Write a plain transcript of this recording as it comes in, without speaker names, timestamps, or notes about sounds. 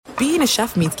being a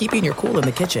chef means keeping your cool in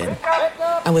the kitchen.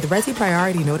 And with Resi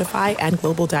Priority Notify and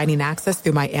Global Dining Access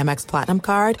through my Amex Platinum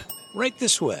card, right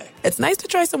this way. It's nice to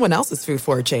try someone else's food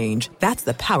for a change. That's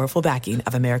the powerful backing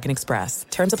of American Express.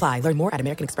 Terms apply. Learn more at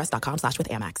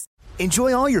americanexpress.com/withAmex.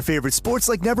 Enjoy all your favorite sports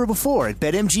like never before at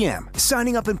BetMGM.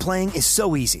 Signing up and playing is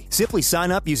so easy. Simply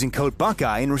sign up using code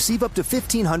Buckeye and receive up to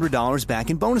 $1,500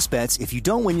 back in bonus bets if you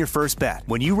don't win your first bet.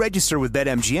 When you register with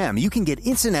BetMGM, you can get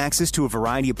instant access to a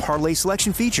variety of parlay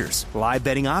selection features, live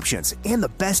betting options, and the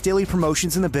best daily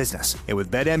promotions in the business. And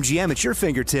with BetMGM at your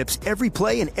fingertips, every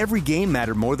play and every game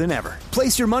matter more than ever.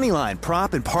 Place your moneyline,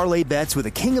 prop, and parlay bets with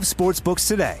the king of sportsbooks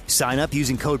today. Sign up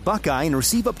using code Buckeye and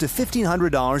receive up to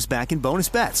 $1,500 back in bonus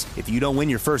bets if you don't win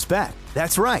your first bet.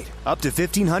 That's right, up to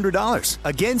 $1,500.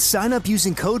 Again, sign up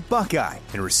using code Buckeye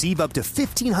and receive up to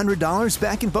 $1,500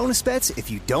 back in bonus bets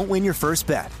if you don't win your first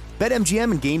bet.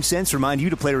 BetMGM and GameSense remind you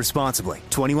to play responsibly.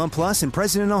 21 plus and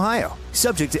present in Ohio.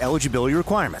 Subject to eligibility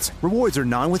requirements. Rewards are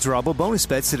non-withdrawable bonus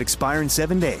bets that expire in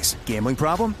 7 days. Gambling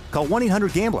problem? Call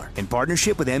 1-800-GAMBLER in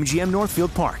partnership with MGM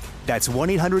Northfield Park. That's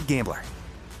 1-800-GAMBLER.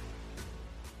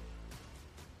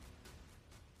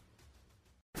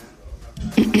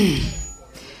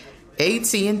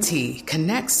 AT&T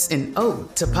connects an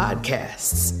ode to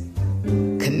podcasts.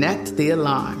 Connect the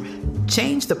alarm.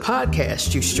 Change the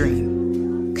podcast you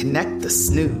stream. Connect the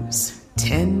snooze.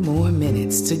 10 more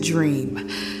minutes to dream.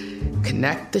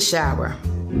 Connect the shower.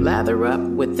 Lather up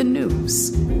with the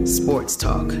news. Sports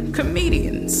talk,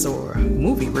 comedians, or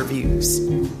movie reviews.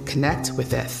 Connect with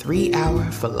that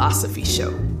 3-hour philosophy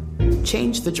show.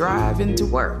 Change the drive into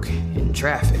work in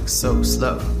traffic so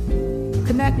slow.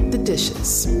 Connect the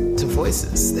dishes to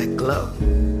voices that glow.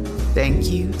 Thank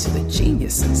you to the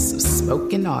geniuses of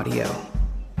spoken audio.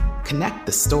 Connect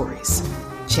the stories.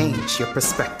 Change your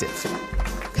perspective.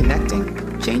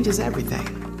 Connecting changes everything.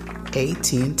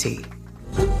 AT&T.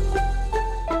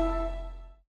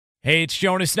 Hey, it's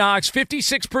Jonas Knox.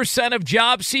 56% of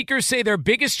job seekers say their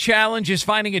biggest challenge is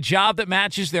finding a job that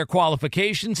matches their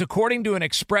qualifications, according to an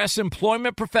Express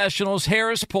Employment Professionals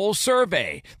Harris Poll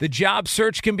survey. The job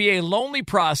search can be a lonely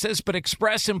process, but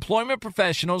Express Employment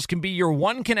Professionals can be your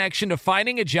one connection to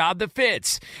finding a job that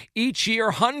fits. Each year,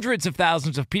 hundreds of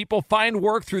thousands of people find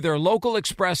work through their local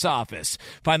Express office.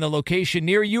 Find the location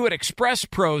near you at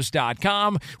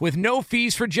expresspros.com. With no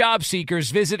fees for job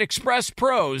seekers, visit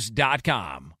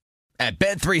expresspros.com. At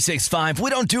Bet365, we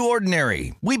don't do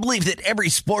ordinary. We believe that every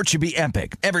sport should be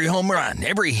epic. Every home run,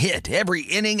 every hit, every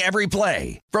inning, every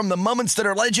play. From the moments that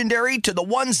are legendary to the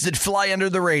ones that fly under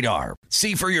the radar.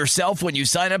 See for yourself when you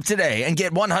sign up today and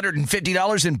get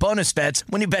 $150 in bonus bets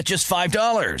when you bet just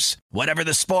 $5. Whatever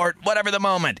the sport, whatever the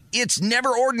moment, it's never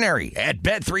ordinary at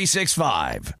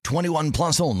Bet365. 21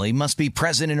 plus only. Must be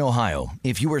present in Ohio.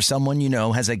 If you or someone you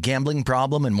know has a gambling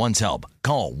problem and wants help,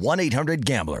 call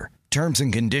 1-800-GAMBLER. Terms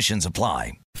and conditions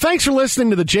apply. Thanks for listening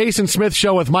to the Jason Smith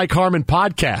Show with Mike Harmon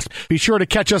podcast. Be sure to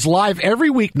catch us live every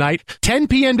weeknight, 10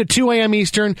 p.m. to 2 a.m.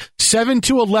 Eastern, 7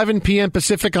 to 11 p.m.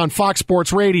 Pacific on Fox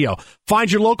Sports Radio.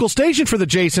 Find your local station for the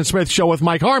Jason Smith Show with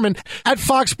Mike Harmon at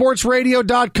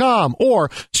foxsportsradio.com or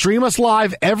stream us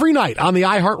live every night on the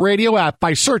iHeartRadio app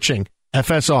by searching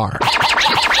FSR. Now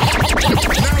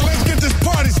let's get this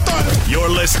party started. You're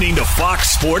listening to Fox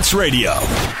Sports Radio.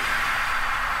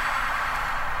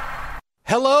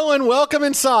 Hello and welcome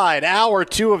inside Hour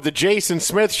 2 of the Jason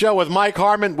Smith Show with Mike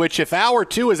Harmon, which if Hour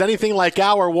 2 is anything like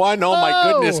Hour 1, oh my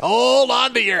goodness, hold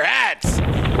on to your hats.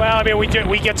 Well, I mean,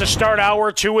 we get to start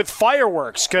Hour 2 with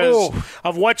fireworks because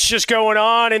of what's just going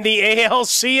on in the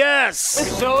ALCS.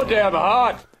 It's so damn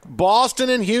hot. Boston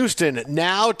and Houston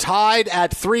now tied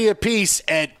at 3 apiece,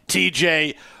 and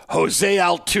TJ, Jose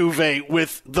Altuve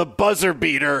with the buzzer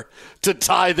beater to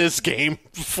tie this game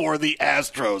for the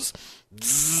Astros.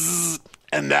 Zzz.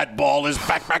 And that ball is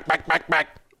back,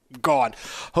 gone.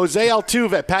 Jose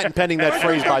Altuve, patent pending that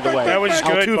phrase, by the way. That was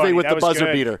good, Altuve buddy. with That the buzzer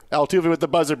good. beater. Altuve with the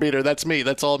buzzer beater. That's me.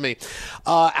 That's all me.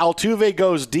 Altuve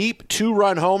goes deep,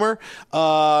 2-run homer.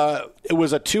 It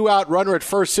was a 2-out runner at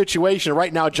first situation.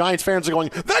 Right now, Giants fans are going,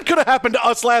 that could have happened to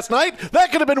us last night.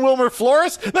 That could have been Wilmer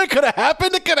Flores. That could have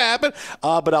happened. It could have happened.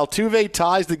 But Altuve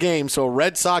ties the game. So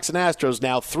Red Sox and Astros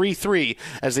now 3-3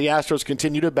 as the Astros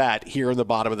continue to bat here in the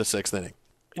bottom of the 6th inning.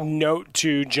 Note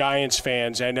to Giants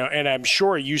fans, and I'm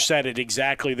sure you said it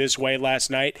exactly this way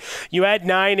last night. You had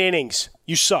 9 innings.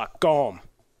 You suck. Go home.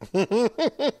 That's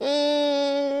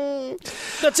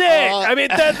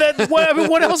it.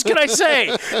 What else can I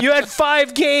say? You had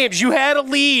 5 games. You had a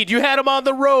lead. You had them on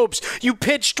the ropes. You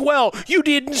pitched well. You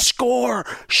didn't score.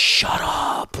 Shut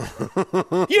up.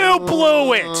 You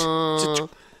blew it.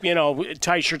 It's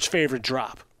Tyshert's favorite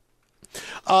drop.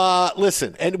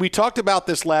 Listen, and we talked about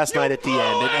this last night at the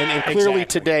end, and clearly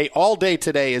today, all day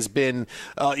today has been,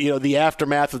 the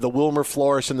aftermath of the Wilmer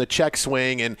Flores and the check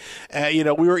swing, and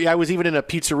I was even in a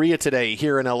pizzeria today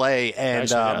here in LA, and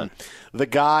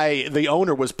the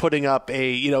owner was putting up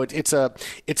it's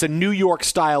a New York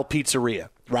style pizzeria.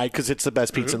 Right, because it's the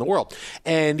best pizza in the world.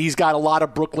 And he's got a lot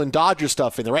of Brooklyn Dodger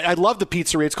stuff in there, right? I love the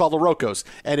pizzeria. It's called La Rocco's,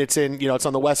 and it's it's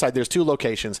on the west side. There's 2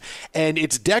 locations. And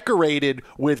it's decorated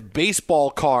with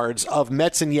baseball cards of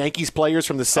Mets and Yankees players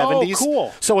from the 70s. Oh,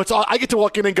 cool. So it's all, I get to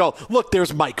walk in and go, look,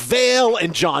 there's Mike Vail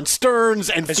and John Stearns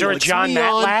and Is Felix there a John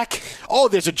Leon. Matlack? Oh,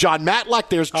 there's a John Matlack.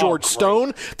 There's George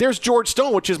Stone. There's George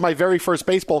Stone, which is my very first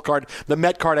baseball card, the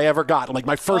Met card I ever got. Like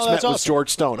my first Met was George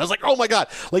Stone. I was like, oh my God.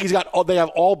 Like they have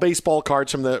all baseball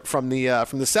cards from the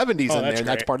 70s in there, and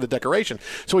that's part of the decoration.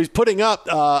 So he's putting up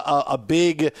a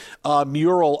big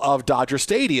mural of Dodger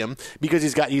Stadium because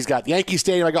he's got Yankee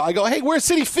Stadium. I go, hey, where's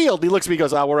Citi Field? And he looks at me and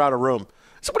goes, we're out of room.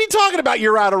 So what are you talking about?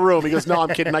 You're out of room. He goes, no, I'm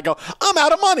kidding. I go, I'm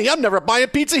out of money. I'm never buying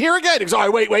pizza here again. He goes, all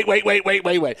right,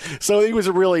 wait. So he was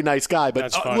a really nice guy.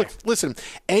 But look, listen,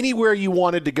 anywhere you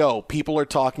wanted to go, people are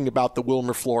talking about the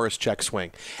Wilmer Flores check swing.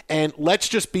 And let's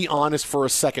just be honest for a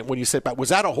second when you sit back. Was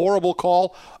that a horrible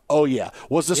call? Oh, yeah.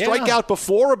 Was the strikeout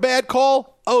before a bad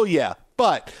call? Oh, yeah.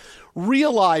 But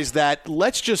realize that,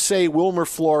 let's just say Wilmer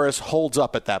Flores holds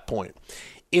up at that point.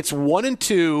 It's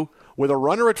 1-2. With a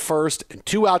runner at first and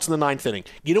 2 outs in the 9th inning.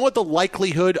 You know what the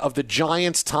likelihood of the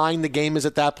Giants tying the game is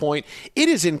at that point? It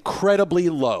is incredibly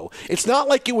low. It's not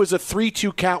like it was a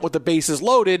 3-2 count with the bases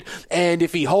loaded, and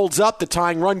if he holds up, the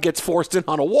tying run gets forced in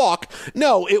on a walk.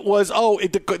 No, it was,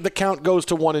 the count goes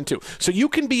to 1-2. So you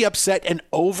can be upset and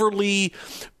overly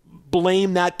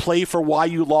blame that play for why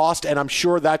you lost, and I'm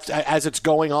sure that's, as it's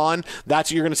going on,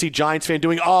 that's what you're going to see Giants fan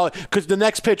doing. Oh, because the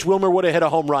next pitch, Wilmer would have hit a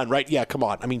home run, right? Yeah, come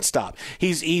on. I mean, stop.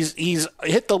 He's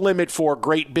hit the limit for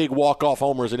great big walk-off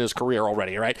homers in his career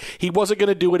already, right? He wasn't going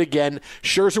to do it again.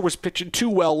 Scherzer was pitching too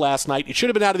well last night. He should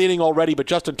have been out of the inning already, but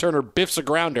Justin Turner biffs a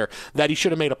grounder that he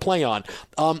should have made a play on.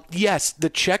 Yes, the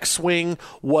check swing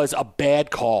was a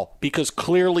bad call because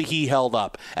clearly he held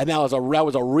up, and that was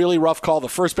a really rough call. The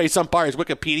first base umpire's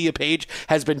Wikipedia page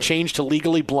has been changed to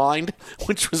legally blind,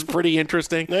 which was pretty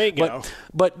interesting. There you go.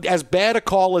 But as bad a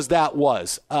call as that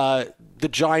was, the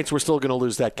Giants were still going to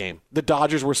lose that game. The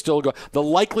Dodgers were still going. The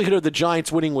likelihood of the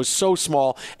Giants winning was so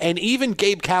small. And even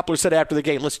Gabe Kapler said after the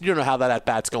game, listen, you don't know how that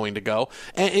at-bat's going to go.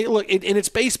 And it's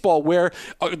baseball where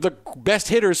the best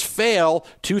hitters fail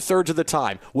 2/3 of the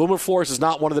time. Wilmer Flores is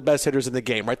not one of the best hitters in the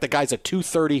game, right? The guy's a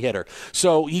 .230 hitter.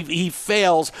 So he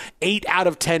fails 8 out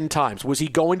of 10 times. Was he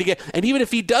going to get, and even if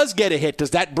he does get a hit,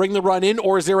 does that bring the run in,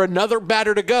 or is there another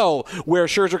batter to go where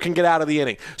Scherzer can get out of the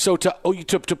inning? So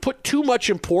to put too much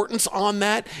importance on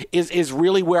that is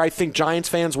really where I think Giants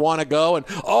fans want to go. And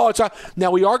now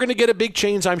we are going to get a big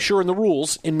change, I'm sure, in the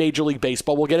rules in Major League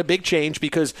Baseball. We'll get a big change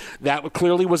because that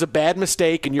clearly was a bad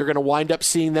mistake, and you're going to wind up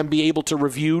seeing them be able to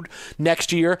review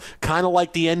next year, kind of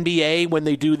like the NBA when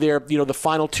they do their the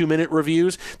final 2-minute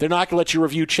reviews. They're not going to let you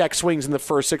review check swings in the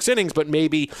first 6 innings, but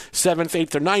maybe 7th,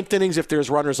 8th, or 9th innings, if there's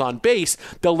runners on base,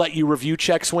 they'll let you review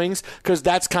check swings, because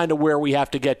that's kind of where we have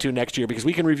to get to next year, because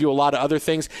we can review a lot of other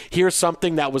things. Here's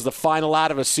something that was the final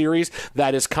out of a series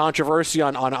that is controversy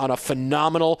on a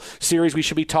phenomenal series. We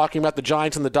should be talking about the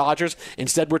Giants and the Dodgers.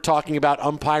 Instead, we're talking about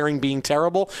umpiring being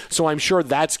terrible. So I'm sure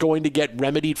that's going to get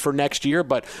remedied for next year.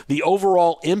 But the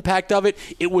overall impact of it,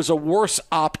 it was a worse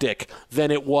optic than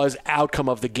it was outcome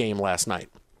of the game last night.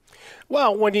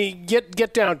 Well, when you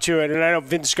get down to it, and I know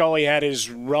Vince Scully had his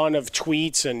run of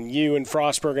tweets, and you and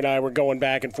Frostberg and I were going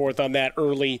back and forth on that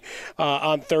early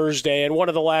on Thursday, and one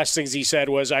of the last things he said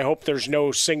was, I hope there's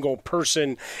no single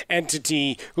person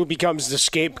entity who becomes the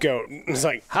scapegoat. It's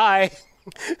like, hi.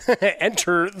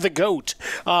 Enter the GOAT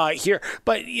here.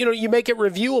 But, you make it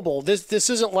reviewable. This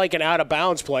isn't like an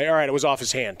out-of-bounds play. All right, it was off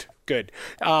his hand. Good.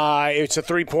 It's a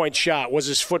 3-point shot. Was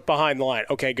his foot behind the line?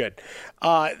 Okay, good.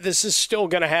 This is still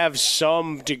going to have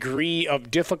some degree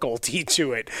of difficulty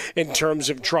to it in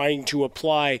terms of trying to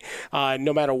apply,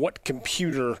 no matter what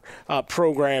computer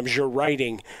programs you're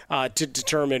writing, to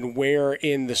determine where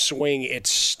in the swing it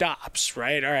stops,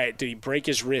 right? All right, did he break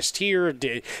his wrist here?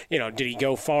 Did he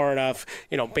go far enough,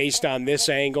 based on this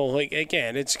angle?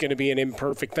 Again, it's going to be an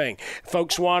imperfect thing.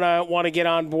 Folks want to get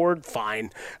on board? Fine.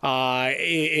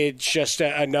 It's just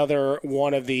another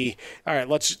one of the, all right,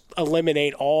 let's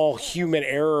eliminate all human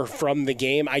error from the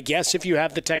game. I guess if you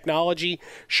have the technology,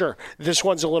 sure. This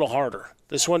one's a little harder.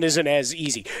 This one isn't as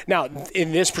easy. Now,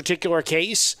 in this particular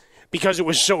case, because it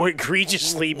was so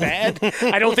egregiously bad.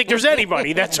 I don't think there's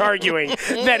anybody that's arguing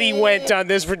that he went on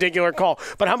this particular call.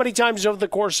 But how many times over the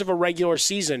course of a regular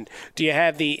season do you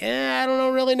have the, I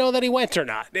don't really know that he went or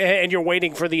not, and you're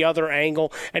waiting for the other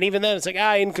angle, and even then it's like,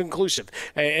 inconclusive.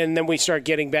 And then we start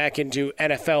getting back into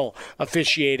NFL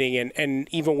officiating, and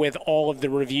even with all of the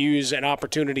reviews and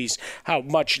opportunities, how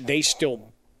much they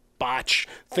still botch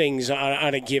things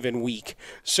on a given week.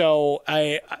 So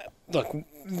look,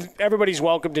 everybody's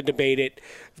welcome to debate it.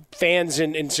 Fans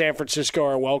in San Francisco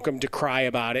are welcome to cry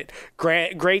about it.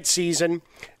 Great season.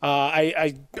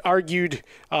 I argued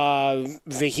vehemently.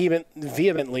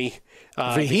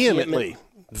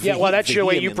 Yeah, well, that's the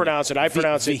way you pronounce it. I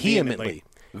pronounce it vehemently.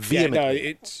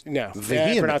 Vehemently.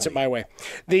 I pronounce it my way.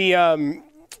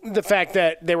 The fact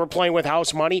that they were playing with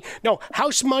house money. No,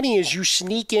 house money is you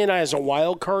sneak in as a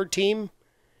wild card team.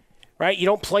 Right? You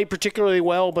don't play particularly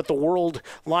well, but the world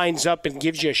lines up and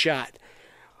gives you a shot.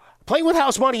 Playing with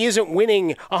house money isn't winning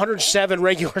 107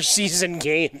 regular season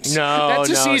games. That's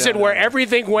a season where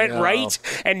everything went right,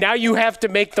 and now you have to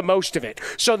make the most of it.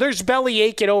 So there's belly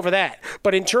aching over that.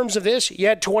 But in terms of this, you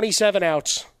had 27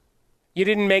 outs. You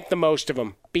didn't make the most of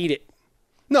them. Beat it.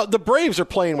 No, the Braves are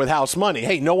playing with house money.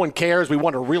 Hey, no one cares. We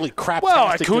won a really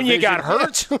crap-tastic Acuna division. got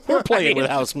hurt. We're playing with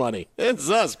house money. It's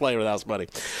us playing with house money.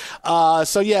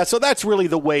 So that's really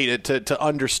the way to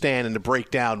understand and to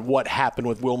break down what happened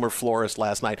with Wilmer Flores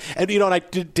last night. And, and I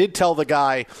did tell the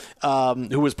guy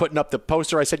who was putting up the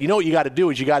poster, I said, what you got to do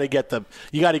is you got to get a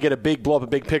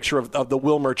big picture of the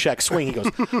Wilmer check swing. He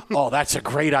goes, oh, that's a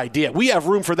great idea. We have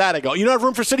room for that. I go, you don't have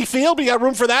room for Citi Field? We got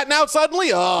room for that now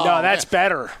suddenly? Oh, no, that's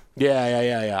better.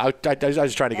 Yeah. I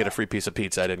was trying to get a free piece of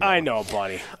pizza. I know,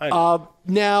 buddy. I know.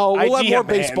 Now, we'll have more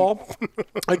baseball.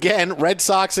 Again, Red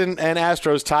Sox and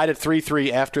Astros tied at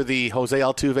 3-3 after the Jose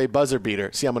Altuve buzzer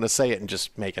beater. See, I'm going to say it and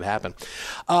just make it happen.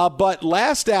 But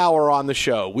last hour on the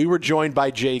show, we were joined by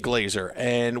Jay Glazer,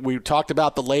 and we talked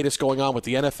about the latest going on with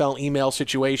the NFL email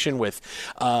situation with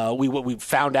we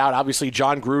found out, obviously,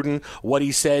 John Gruden, what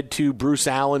he said to Bruce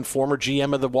Allen, former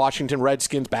GM of the Washington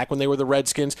Redskins, back when they were the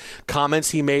Redskins,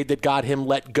 comments he made that got him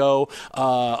let go.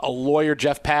 A lawyer,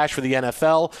 Jeff Pash, for the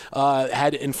NFL,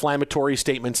 had inflammatory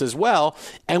statements as well.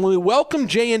 And when we welcomed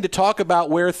Jay in to talk about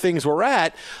where things were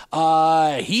at,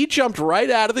 he jumped right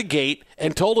out of the gate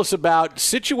and told us about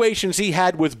situations he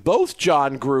had with both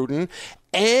John Gruden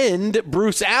and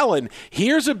Bruce Allen.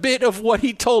 Here's a bit of what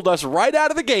he told us right out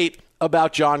of the gate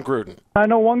about John Gruden. I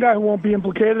know one guy who won't be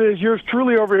implicated is yours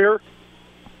truly over here.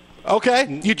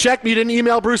 Okay. You checked? You didn't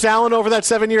email Bruce Allen over that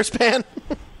 7-year span?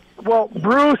 Well,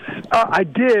 Bruce, I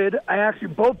did.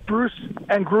 Both Bruce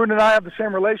and Gruden and I have the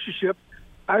same relationship.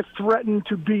 I threatened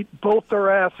to beat both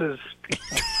their asses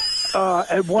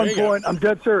at one point. I'm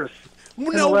dead serious.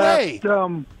 No way.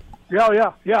 Yeah.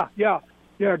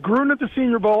 Gruden at the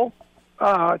Senior Bowl.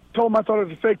 Told him I thought he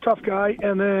was a fake tough guy.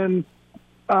 And then,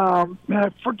 I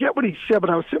forget what he said,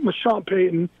 but I was sitting with Sean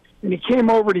Payton, and he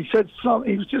came over and he said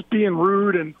something. He was just being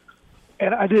rude, and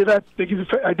I do think he's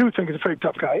a fake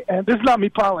tough guy. And this is not me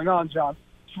piling on, John.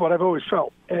 It's what I've always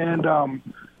felt. And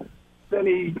then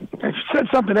he said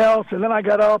something else, and then I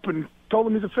got up and told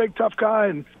him he's a fake tough guy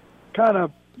and kind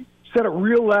of said it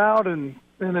real loud, and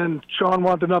then Sean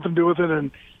wanted nothing to do with it.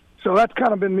 And so that's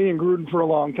kind of been me and Gruden for a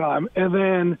long time. And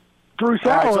then Bruce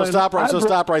Allen. So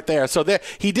stop right there. So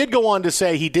he did go on to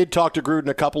say he did talk to Gruden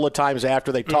a couple of times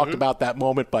after they talked about that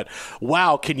moment. But,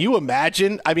 wow, can you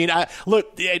imagine? I mean, I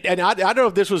don't know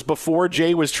if this was before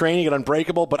Jay was training at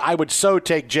Unbreakable, but I would so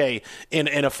take Jay in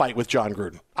a fight with John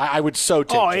Gruden. I would so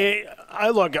take Jay.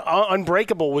 Look,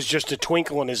 Unbreakable was just a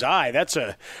twinkle in his eye. That's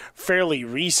a fairly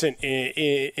recent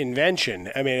invention.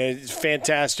 I mean, it's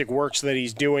fantastic works that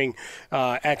he's doing,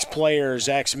 ex-players,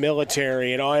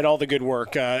 ex-military, and all the good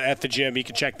work at the gym. You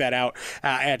can check that out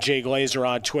at Jay Glazer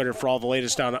on Twitter for all the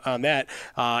latest on that,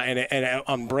 and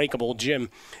Unbreakable Gym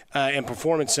and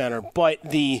Performance Center. But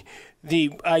the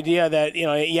idea that,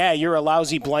 you're a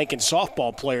lousy blank and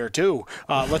softball player too.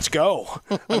 Let's go.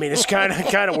 I mean, it's kind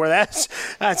of where that's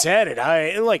headed.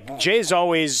 Jay's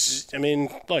always,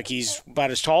 he's about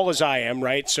as tall as I am,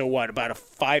 right? So what, about a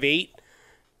 5'8"?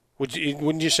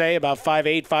 Wouldn't you say about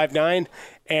 5'8", 5'9"?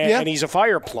 And he's a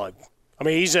fire plug. I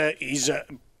mean, he's a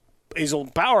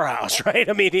powerhouse, right?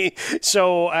 I mean,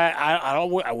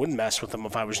 I wouldn't mess with him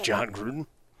if I was John Gruden.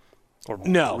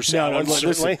 No,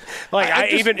 certainly.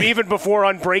 Even before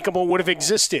Unbreakable would have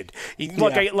existed.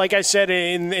 Like I said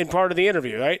in part of the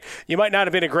interview, right? You might not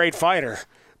have been a great fighter,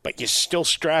 but you still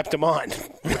strapped him on,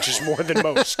 which is more than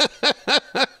most.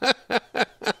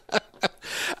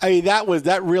 I mean,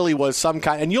 that really was some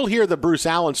kind. And you'll hear the Bruce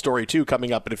Allen story too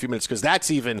coming up in a few minutes, because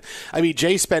that's even. I mean,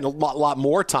 Jay spent a lot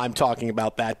more time talking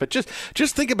about that. But just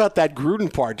think about that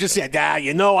Gruden part. Just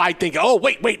I think. Oh,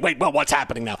 wait. Well, what's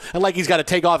happening now? And like he's got to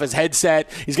take off his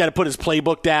headset. He's got to put his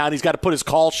playbook down. He's got to put his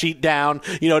call sheet down.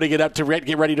 To get up to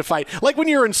get ready to fight. Like when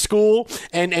you're in school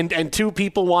and two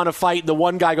people want to fight, and the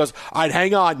one guy goes, "All right,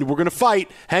 hang on, we're going to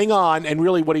fight. Hang on." And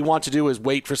really, what he wants to do is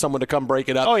wait for someone to come break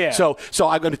it up. Oh yeah. So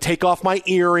I'm going to take off my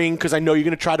earring because I know you're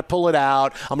going to try to pull it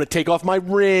out. I'm going to take off my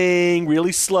ring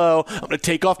really slow. I'm going to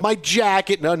take off my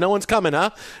jacket. No one's coming,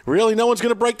 huh? Really, no one's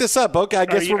going to break this up. Okay, I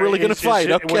guess we're really going to fight.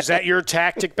 Okay. Was that your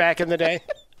tactic back in the day?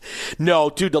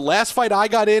 No, dude, the last fight I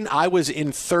got in, I was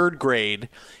in 3rd grade.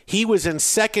 He was in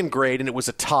 2nd grade, and it was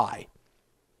a tie.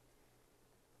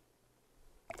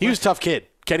 He was a tough kid.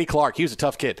 Kenny Clark, he was a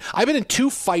tough kid. I've been in 2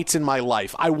 fights in my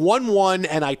life. I won one,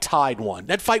 and I tied one.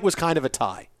 That fight was kind of a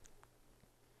tie.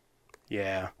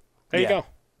 Yeah. There you go.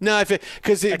 No,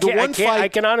 because the one fight... I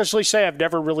can honestly say I've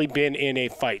never really been in a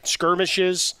fight.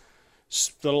 Skirmishes,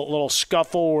 little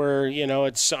scuffle where,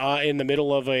 it's in the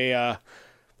middle of a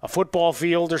football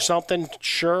field or something,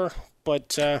 sure.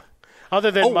 But other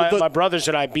than my brothers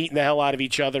and I beating the hell out of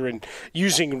each other and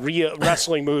using real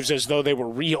wrestling moves as though they were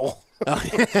real.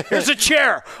 Here's a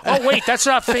chair. Oh, wait, that's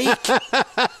not fake.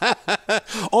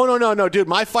 Oh, no, dude.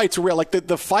 My fights were real. Like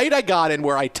the fight I got in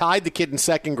where I tied the kid in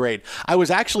 2nd grade, I was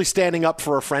actually standing up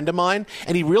for a friend of mine,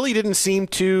 and he really didn't seem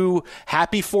too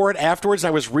happy for it afterwards. And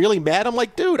I was really mad. I'm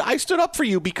like, dude, I stood up for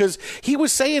you because he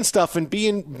was saying stuff and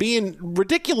being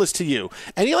ridiculous to you.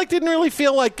 And he didn't really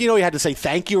feel like, he had to say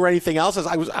thank you or anything else.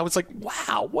 I was like,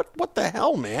 wow, what the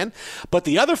hell, man? But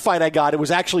the other fight I got, it was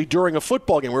actually during a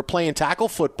football game. We were playing tackle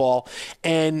football,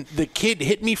 and the kid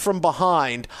hit me from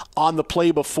behind on the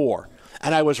play before.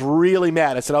 And I was really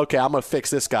mad. I said, okay, I'm going to fix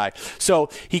this guy.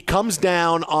 So he comes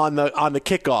down on the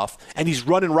kickoff, and he's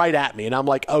running right at me. And I'm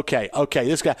like, okay,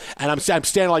 this guy. And I'm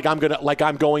standing like I'm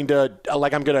going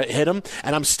to hit him.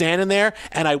 And I'm standing there,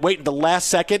 and I wait at the last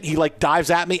second. He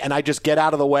dives at me, and I just get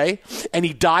out of the way. And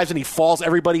he dives and he falls.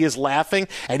 Everybody is laughing,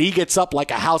 and he gets up like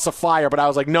a house of fire. But I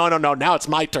was like, no, now it's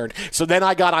my turn. So then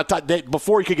I got on top.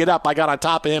 Before he could get up, I got on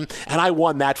top of him, and I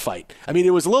won that fight. I mean,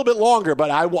 it was a little bit longer, but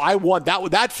I won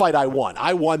that fight.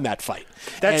 I won that fight.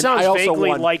 That sounds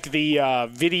vaguely like the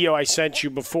video I sent you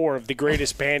before of the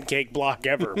greatest pancake block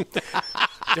ever.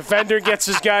 Defender gets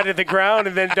his guy to the ground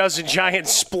and then does a giant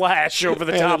splash over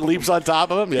the top. And leaps on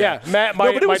top of him? Yeah. Matt,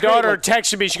 my daughter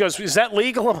texted me. She goes, is that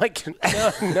legal? I'm like,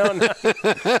 no,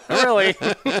 really.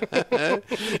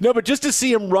 No, but just to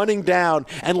see him running down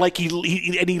and he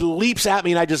leaps at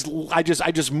me, and I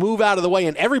just move out of the way,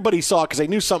 and everybody saw it because they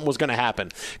knew something was going to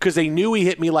happen, because they knew he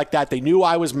hit me like that. They knew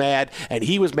I was mad, and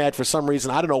he was mad for some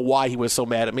reason. I don't know why he was so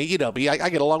mad at me. I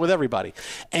get along with everybody.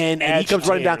 And he comes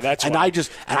running down, and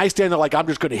I stand there like I'm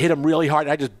just going to hit him really hard,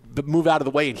 and I just move out of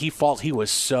the way, and he falls. He was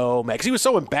so mad because he was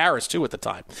so embarrassed too at the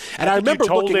time. And I remember you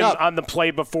told looking him up on the play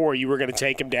before you were going to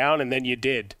take him down, and then you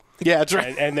did. Yeah, that's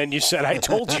right. And then you said, I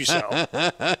told you so.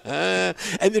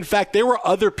 And in fact, there were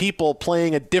other people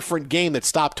playing a different game that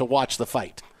stopped to watch the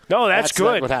fight. No, that's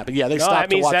good. What happened? Yeah, they stopped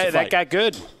to watch the fight. That got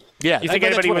good. Yeah, you think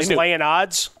anybody was laying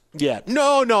odds? Yeah.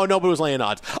 No, nobody was laying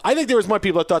odds. I think there was more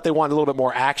people that thought they wanted a little bit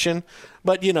more action.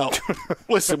 But,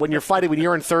 listen, when you're fighting, when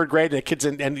you're in 3rd grade and the kid's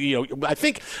in, and I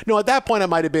think, at that point I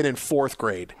might have been in 4th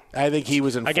grade. I think he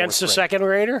was in 4th grade. Against a 2nd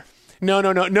grader? No.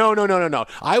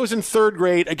 I was in 3rd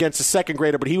grade against a 2nd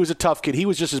grader, but he was a tough kid. He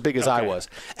was just as big as I was.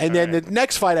 And then the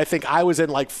next fight, I think I was in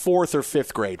 4th or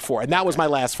 5th grade, and that was my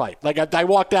last fight. I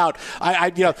walked out,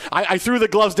 I threw the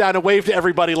gloves down and waved to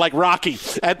everybody like Rocky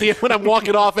at the end when I'm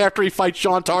walking off after he fights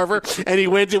Sean Tarver and he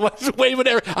wins. He was waving.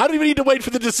 I don't even need to wait for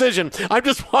the decision. I'm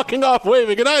just walking off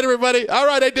waving. Good night, everybody. All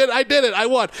right, I did it. I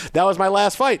won. That was my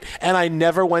last fight, and I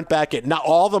never went back in. Not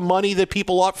all the money that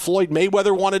people thought Floyd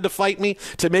Mayweather wanted to fight me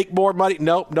to make more money.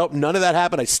 Nope, none of that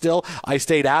happened. I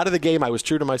stayed out of the game. I was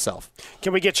true to myself.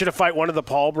 Can we get you to fight one of the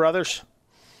Paul brothers?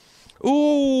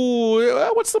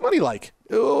 Ooh, what's the money like?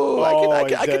 Ooh,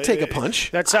 I could take a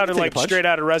punch. That sounded like straight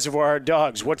out of Reservoir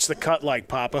Dogs. What's the cut like,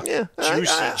 Papa? Yeah,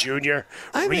 juicy, Junior.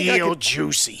 Real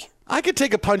juicy. I could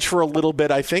take a punch for a little bit,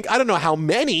 I think. I don't know how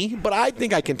many, but I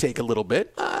think I can take a little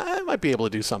bit. I might be able to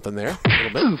do something there a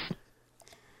little bit.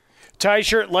 Tie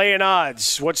shirt laying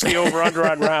odds. What's the over-under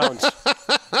on rounds?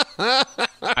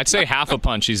 I'd say half a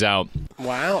punch, he's out.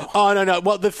 Wow. Oh, no.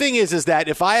 Well, the thing is that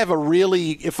if I have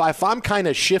if I'm kind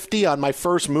of shifty on my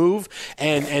first move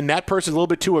and that person's a little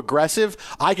bit too aggressive,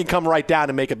 I can come right down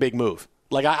and make a big move.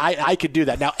 I could do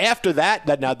that. Now, after that,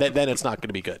 then it's not going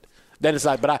to be good. then it's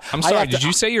not. But I'm sorry, did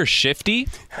you say you're shifty?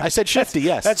 I said shifty,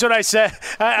 yes. That's what I said.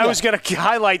 I was going to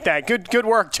highlight that. Good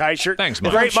work, Tyshirt. Thanks,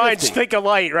 Mike. Great minds think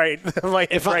alike, right?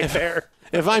 There.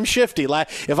 If I'm shifty,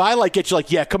 if I get you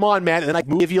yeah, come on, man, and then I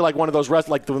give you one of those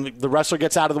the wrestler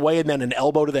gets out of the way and then an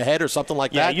elbow to the head or something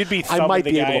like that. Yeah, you'd be thumbing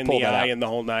the guy in the eye and the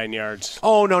whole 9 yards.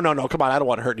 Oh, no, come on. I don't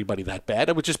want to hurt anybody that bad.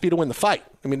 It would just be to win the fight.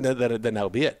 I mean, then that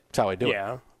would be it. That's how I do it.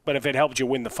 Yeah, but if it helped you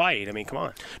win the fight, I mean, come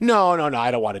on. No,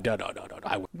 I don't want to do no.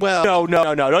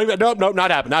 No,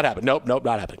 not happen. Nope,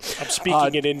 not happening. I'm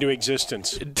speaking it into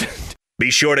existence. Be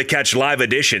sure to catch live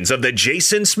editions of The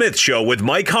Jason Smith Show with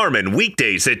Mike Harmon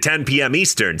weekdays at 10 p.m.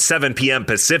 Eastern, 7 p.m.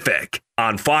 Pacific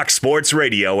on Fox Sports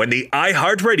Radio and the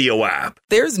iHeartRadio app.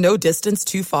 There's no distance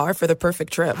too far for the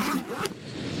perfect trip.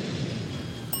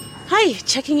 Hi,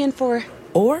 checking in for...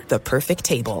 Or the perfect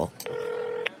table.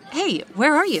 Hey,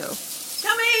 where are you?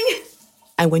 Coming!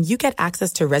 And when you get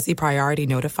access to Resi Priority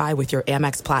Notify with your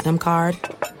Amex Platinum card...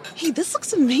 Hey, this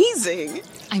looks amazing.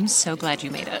 I'm so glad you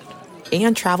made it.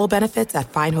 And travel benefits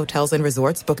at fine hotels and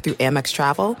resorts booked through Amex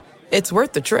Travel, it's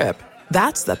worth the trip.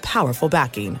 That's the powerful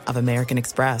backing of American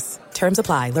Express. Terms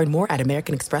apply. Learn more at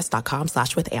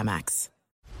americanexpress.com/withAmex.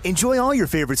 Enjoy all your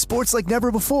favorite sports like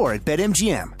never before at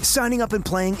BetMGM. Signing up and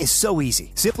playing is so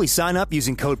easy. Simply sign up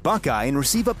using code Buckeye and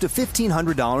receive up to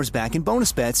 $1,500 back in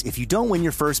bonus bets if you don't win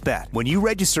your first bet. When you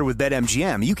register with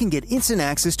BetMGM, you can get instant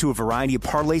access to a variety of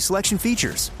parlay selection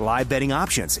features, live betting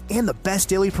options, and the best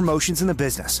daily promotions in the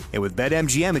business. And with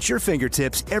BetMGM at your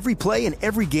fingertips, every play and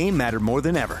every game matter more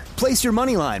than ever. Place your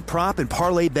moneyline, prop, and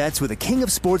parlay bets with the king of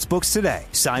sportsbooks today.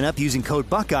 Sign up using code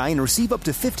Buckeye and receive up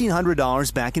to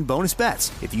 $1,500 back in bonus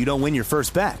bets if you don't win your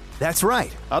first bet. That's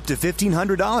right, up to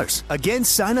 $1,500. Again,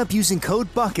 sign up using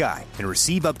code Buckeye and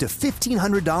receive up to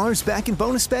 $1,500 back in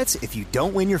bonus bets if you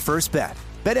don't win your first bet.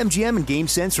 BetMGM and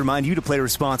GameSense remind you to play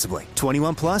responsibly.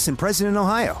 21 plus and present in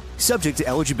Ohio. Subject to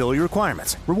eligibility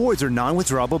requirements. Rewards are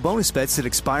non-withdrawable bonus bets that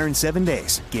expire in 7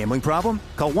 days. Gambling problem?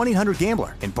 Call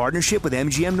 1-800-GAMBLER in partnership with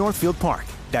MGM Northfield Park.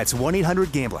 That's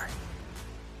 1-800-GAMBLER.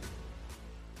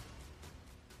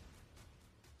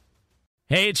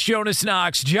 Hey, it's Jonas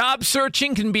Knox. Job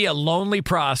searching can be a lonely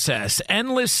process.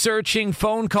 Endless searching,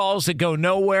 phone calls that go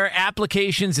nowhere,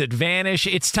 applications that vanish.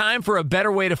 It's time for a better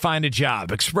way to find a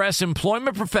job. Express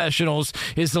Employment Professionals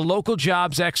is the local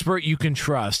jobs expert you can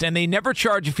trust, and they never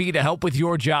charge a fee to help with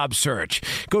your job search.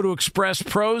 Go to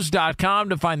expresspros.com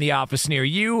to find the office near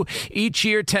you. Each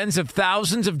year, tens of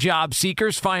thousands of job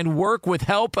seekers find work with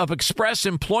help of Express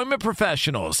Employment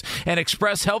Professionals, and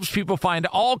Express helps people find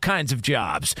all kinds of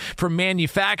jobs, from manufacturing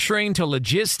to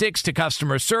logistics to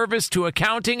customer service to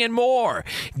accounting and more.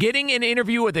 Getting an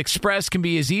interview with Express can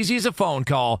be as easy as a phone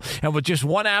call, and with just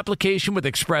one application with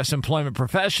Express Employment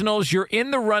Professionals, you're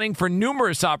in the running for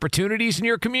numerous opportunities in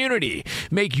your community.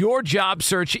 Make your job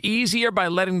search easier by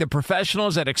letting the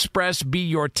professionals at Express be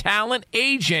your talent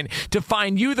agent to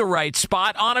find you the right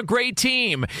spot on a great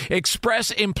team.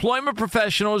 Express Employment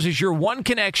Professionals is your one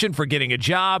connection for getting a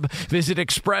job. Visit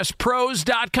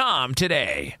expresspros.com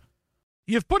today.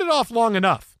 You've put it off long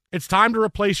enough. It's time to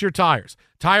replace your tires.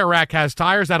 Tire Rack has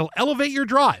tires that'll elevate your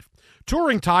drive.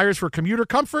 Touring tires for commuter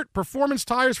comfort, performance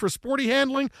tires for sporty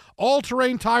handling,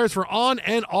 all-terrain tires for on-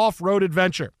 and off-road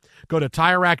adventure. Go to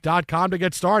TireRack.com to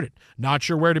get started. Not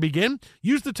sure where to begin?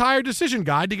 Use the Tire Decision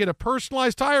Guide to get a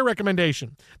personalized tire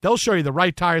recommendation. They'll show you the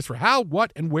right tires for how,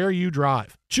 what, and where you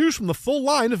drive. Choose from the full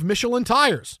line of Michelin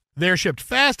tires. They're shipped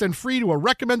fast and free to a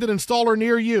recommended installer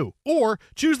near you. Or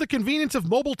choose the convenience of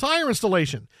mobile tire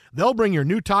installation. They'll bring your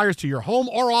new tires to your home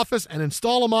or office and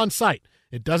install them on site.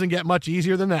 It doesn't get much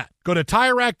easier than that. Go to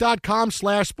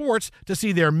TireRack.com/sports to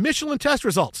see their Michelin test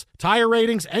results, tire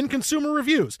ratings, and consumer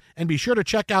reviews, and be sure to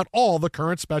check out all the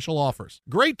current special offers.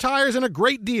 Great tires and a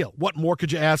great deal. What more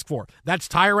could you ask for? That's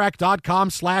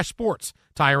TireRack.com/sports.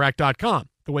 TireRack.com,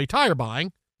 the way tire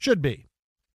buying should be.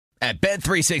 At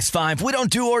Bet365, we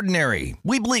don't do ordinary.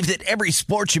 We believe that every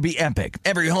sport should be epic.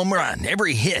 Every home run,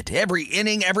 every hit, every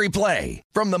inning, every play.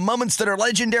 From the moments that are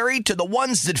legendary to the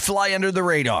ones that fly under the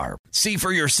radar. See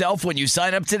for yourself when you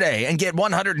sign up today and get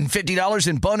 $150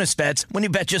 in bonus bets when you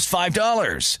bet just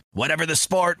 $5. Whatever the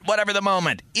sport, whatever the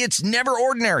moment, it's never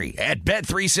ordinary at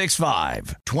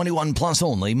Bet365. 21 plus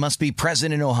only. Must be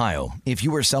present in Ohio. If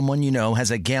you or someone you know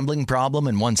has a gambling problem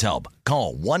and wants help,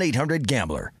 call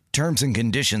 1-800-GAMBLER. Terms and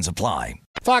conditions apply.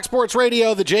 Fox Sports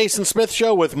Radio, the Jason Smith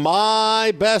Show with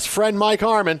my best friend Mike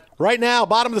Harmon. Right now,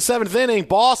 bottom of the seventh inning,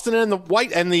 Boston and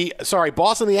the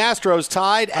Astros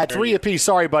tied at 3 apiece.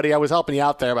 Sorry, buddy, I was helping you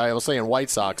out there, but I was saying White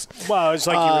Sox. Well, it's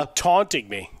like you were taunting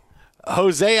me.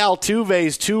 Jose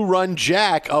Altuve's 2-run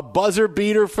jack, a buzzer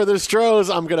beater for the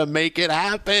Stros. I'm going to make it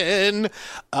happen.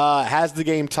 Has the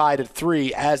game tied at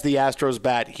 3 as the Astros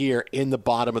bat here in the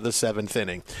bottom of the 7th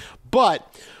inning. But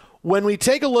when we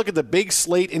take a look at the big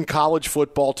slate in college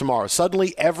football tomorrow,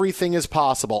 suddenly everything is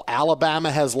possible.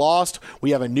 Alabama has lost. We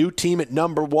have a new team at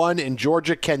number 1 in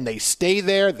Georgia. Can they stay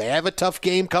there? They have a tough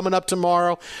game coming up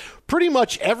tomorrow. Pretty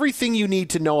much everything you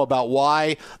need to know about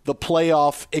why the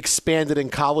playoff expanded in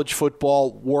college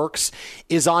football works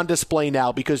is on display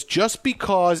now, because just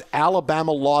because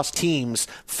Alabama lost teams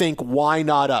think, why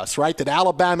not us, right? That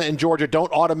Alabama and Georgia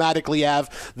don't automatically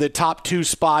have the top 2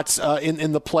 spots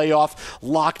in the playoff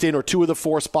locked in, or 2 of the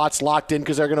 4 spots locked in,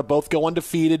 because they're going to both go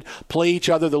undefeated, play each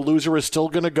other. The loser is still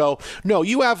going to go. No,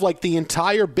 you have like the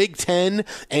entire Big Ten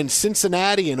and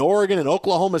Cincinnati and Oregon and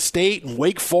Oklahoma State and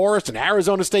Wake Forest and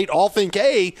Arizona State all think,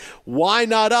 hey, why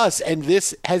not us? And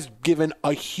this has given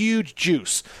a huge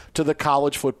juice to the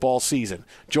college football season.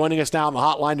 Joining us now on the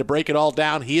hotline to break it all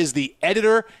down, he is the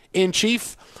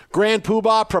editor-in-chief, grand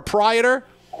poobah proprietor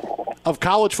of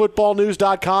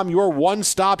collegefootballnews.com, your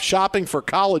one-stop shopping for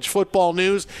college football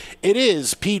news. It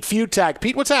is Pete Fiutak.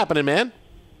 Pete, what's happening, man?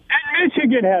 And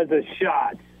Michigan has a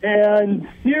shot. And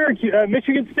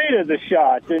Michigan State has a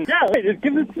shot. And yeah, it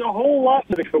gives us a whole lot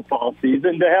for the football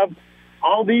season to have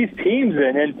all these teams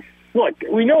in. And look,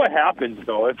 we know what happens,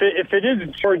 though. If it is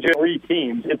Georgia 3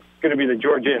 teams, it's going to be the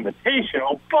Georgia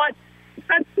Invitational. But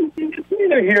that's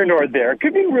neither here nor there. It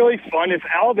could be really fun if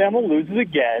Alabama loses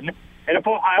again, and if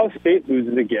Ohio State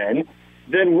loses again.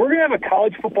 Then we're going to have a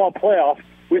college football playoff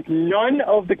with none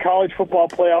of the college football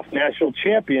playoff national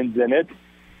champions in it.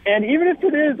 And even if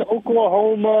it is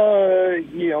Oklahoma,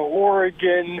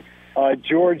 Oregon,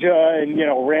 Georgia, and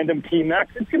random Team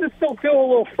X, it's going to still feel a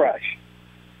little fresh.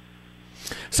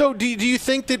 So do you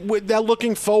think that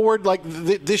looking forward, like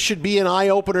this should be an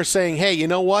eye-opener saying, hey, you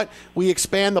know what, we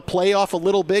expand the playoff a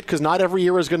little bit because not every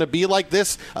year is going to be like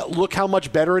this. Look how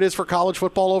much better it is for college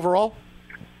football overall?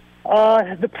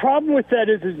 The problem with that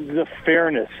is the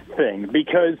fairness thing,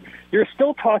 because you're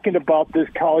still talking about this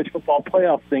college football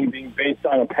playoff thing being based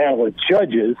on a panel of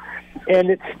judges, and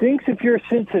it stinks if you're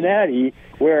Cincinnati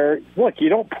where, look, you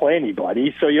don't play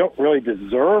anybody, so you don't really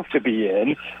deserve to be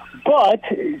in. But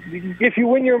if you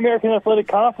win your American Athletic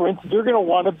Conference, you're going to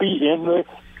want to be in the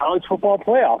college football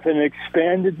playoff, and an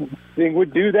expanded thing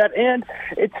would do that. And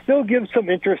it still gives some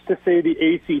interest to, say, the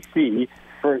ACC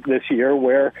for this year,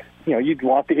 where you'd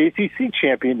want the ACC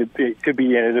champion to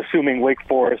be in it, assuming Wake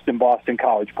Forest and Boston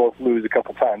College both lose a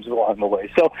couple times along the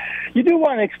way. So you do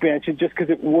want an expansion just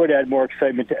because it would add more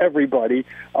excitement to everybody.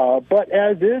 But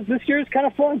as is, this year is kind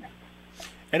of fun.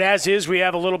 And as is, we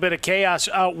have a little bit of chaos.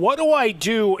 What do I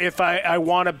do if I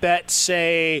want to bet,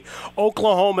 say,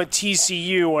 Oklahoma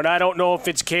TCU, and I don't know if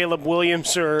it's Caleb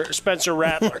Williams or Spencer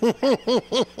Rattler?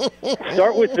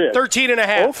 Start with this.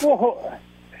 13.5.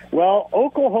 Well,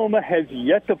 Oklahoma has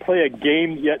yet to play a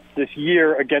game yet this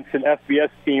year against an FBS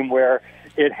team where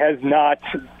it has not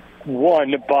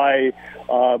won by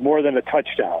more than a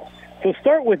touchdown. So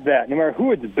start with that. No matter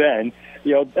who it's been,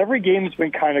 every game's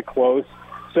been kind of close.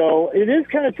 So it is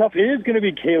kind of tough. It is going to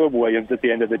be Caleb Williams at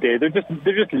the end of the day. They're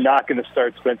just not going to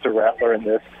start Spencer Rattler in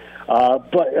this.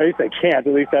 But at least they can't,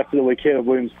 at least after the way Caleb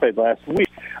Williams played last week.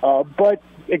 But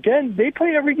again, they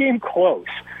play every game close.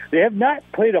 They have not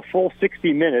played a full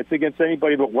 60 minutes against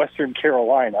anybody but Western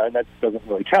Carolina, and that doesn't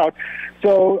really count.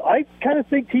 So I kind of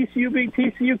think TCU being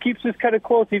TCU keeps this kind of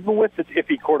close, even with this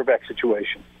iffy quarterback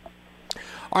situation.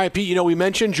 All right, Pete, we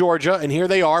mentioned Georgia, and here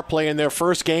they are playing their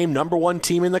first game, number 1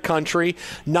 team in the country.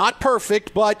 Not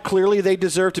perfect, but clearly they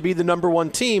deserve to be the number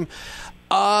 1 team.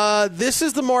 This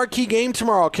is the marquee game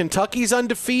tomorrow. Kentucky's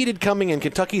undefeated coming in.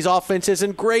 Kentucky's offense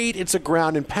isn't great. It's a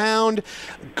ground and pound.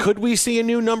 Could we see a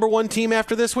new number 1 team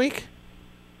after this week?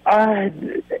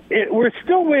 We're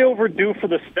still way overdue for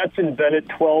the Stetson Bennett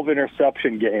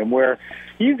 12-interception game, where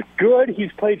he's good.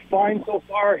 He's played fine so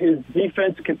far. His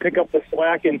defense can pick up the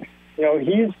slack, and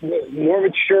he's more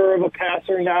mature of a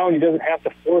passer now, and he doesn't have to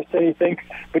force anything.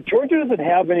 But Georgia doesn't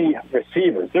have any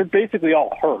receivers. They're basically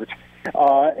all hurt.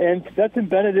 And Stetson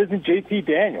Bennett isn't JT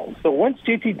Daniels. So once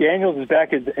JT Daniels is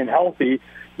back and healthy,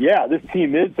 yeah, this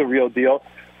team is the real deal.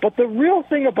 But the real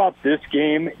thing about this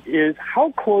game is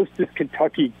how close does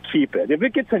Kentucky keep it? If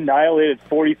it gets annihilated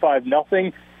 45-0,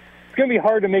 it's going to be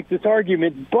hard to make this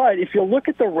argument. But if you look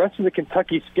at the rest of the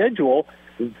Kentucky schedule,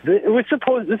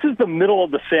 this is the middle of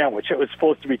the sandwich. It was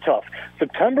supposed to be tough.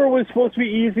 September was supposed to be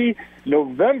easy.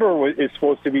 November is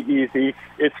supposed to be easy.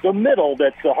 It's the middle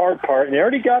that's the hard part. And they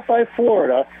already got by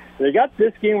Florida. They got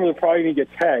this game where they're probably going to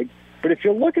get tagged. But if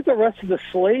you look at the rest of the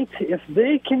slate, if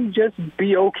they can just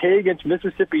be okay against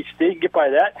Mississippi State and get by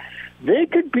that, they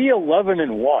could be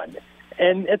 11-1.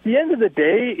 And at the end of the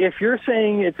day, if you're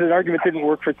saying it's an argument that didn't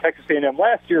work for Texas A&M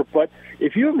last year, but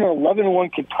if you have an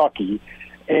 11-1 Kentucky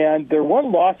and their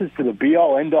one loss is to the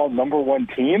be-all, end-all number one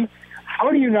team, how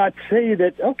do you not say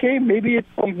that, okay, maybe it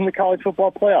comes in the college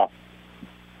football playoff?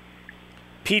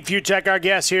 Pete Fiutak, our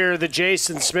guest here, the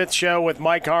Jason Smith Show with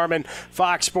Mike Harmon,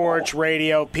 Fox Sports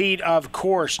Radio. Pete, of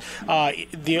course,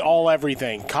 the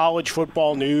all-everything,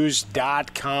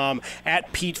 collegefootballnews.com,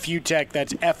 at Pete Fiutak,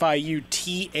 that's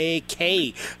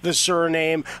F-I-U-T-A-K, the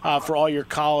surname, for all your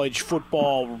college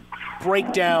football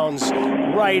breakdowns,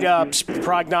 write-ups,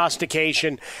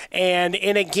 prognostication. And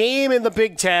in a game in the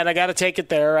Big Ten, I got to take it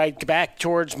there, back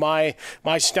towards my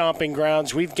stomping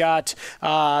grounds, we've got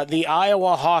the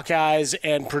Iowa Hawkeyes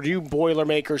and Purdue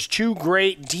Boilermakers, two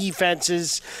great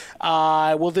defenses.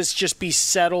 Will this just be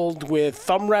settled with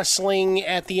thumb wrestling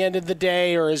at the end of the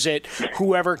day, or is it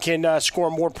whoever can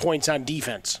score more points on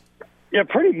defense? Yeah,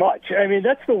 pretty much. I mean,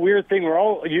 that's the weird thing. We're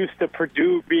all used to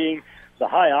Purdue being the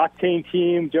high-octane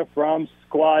team, Jeff Brohm's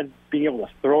squad being able to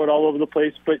throw it all over the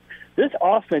place, but this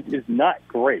offense is not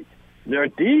great. Their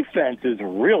defense is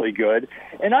really good,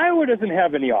 and Iowa doesn't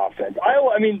have any offense.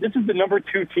 Iowa, I mean, this is the number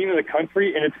 2 team in the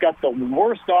country, and it's got the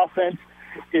worst offense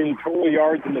in total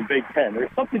yards in the Big Ten.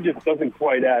 There's something just doesn't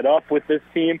quite add up with this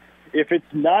team. If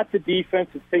it's not the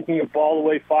defense that's taking the ball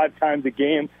away 5 times a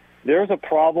game, there's a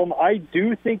problem. I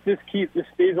do think this stays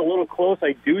a little close.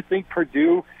 I do think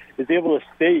Purdue is able to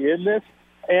stay in this,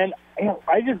 and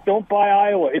I just don't buy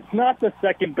Iowa. It's not the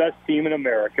second best team in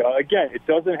America. Again, it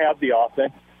doesn't have the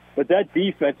offense, but that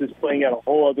defense is playing at a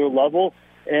whole other level,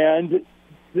 and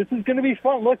this is going to be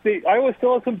fun. Look, Iowa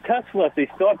still has some tests left. They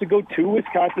still have to go to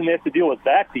Wisconsin. They have to deal with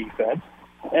that defense,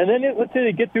 and then let's say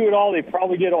they get through it all. They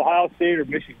probably get Ohio State or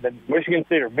Michigan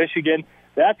State or Michigan.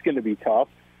 That's going to be tough.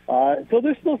 So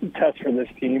there's still some tests for this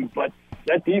team, but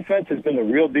that defense has been the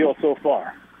real deal so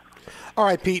far. All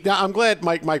right, Pete. Now, I'm glad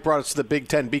Mike brought us to the Big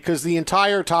Ten because the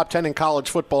entire top 10 in college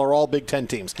football are all Big Ten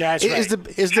teams. That's right. Is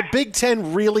the Big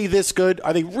Ten really this good?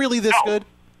 Are they really this good?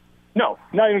 No,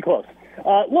 not even close.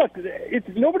 Look,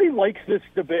 nobody likes this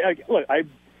debate. Look,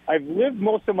 I've lived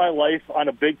most of my life on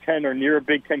a Big Ten or near a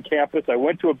Big Ten campus. I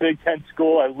went to a Big Ten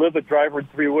school. I live a drive or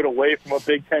 3 wood away from a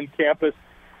Big Ten campus.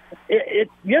 The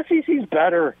SEC's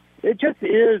better. It just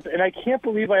is, and I can't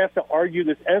believe I have to argue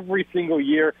this every single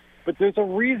year. But there's a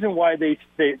reason why they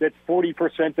say that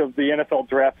 40% of the NFL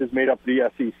draft is made up of the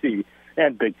SEC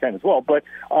and Big Ten as well. But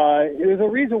there's a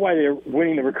reason why they're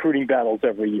winning the recruiting battles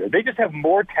every year. They just have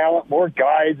more talent, more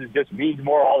guys. It just means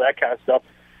more, all that kind of stuff.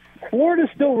 Florida's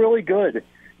still really good.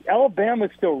 Alabama's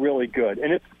still really good.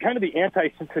 And it's kind of the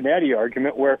anti-Cincinnati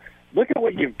argument where look at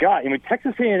what you've got. I mean,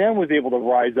 Texas A&M was able to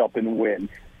rise up and win.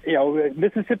 You know,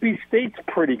 Mississippi State's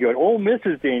pretty good. Ole Miss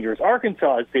is dangerous.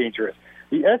 Arkansas is dangerous.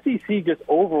 The SEC just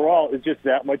overall is just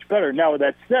that much better. Now, with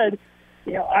that said,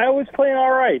 Iowa's playing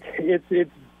all right. It's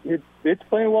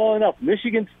playing well enough.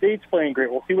 Michigan State's playing great.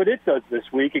 We'll see what it does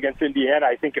this week against Indiana.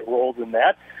 I think it rolls in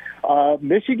that.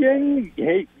 Michigan,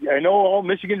 hey, I know all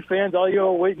Michigan fans, all you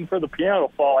are waiting for the piano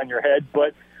to fall on your head,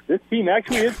 but this team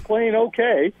actually is playing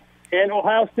okay, and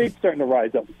Ohio State's starting to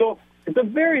rise up. So at the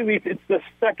very least, it's the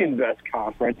second best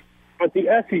conference, but the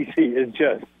SEC is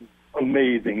just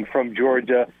amazing from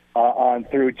Georgia on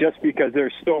through just because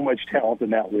there's so much talent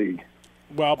in that league.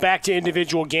 Well, back to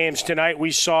individual games. Tonight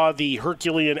we saw the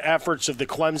Herculean efforts of the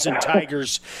Clemson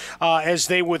Tigers as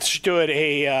they withstood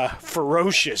a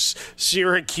ferocious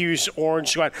Syracuse Orange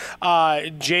squad.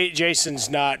 Jason's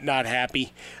not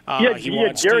happy. Garrett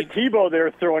Tebow there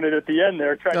throwing it at the end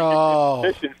there, trying to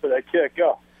get position for that kick.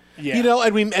 Yeah.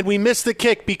 And we missed the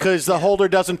kick because the holder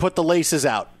doesn't put the laces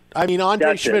out. I mean,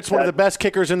 Andre Schmidt's one of the best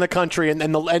kickers in the country,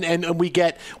 and we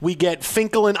get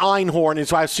Finkel and Einhorn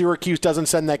is why Syracuse doesn't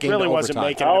send that game to overtime. Wasn't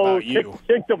making it about you.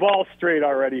 Kick the ball straight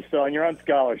already, son. You're on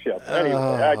scholarship. Anyway,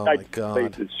 my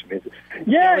God.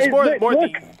 Yeah, it was more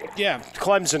the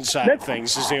Clemson side of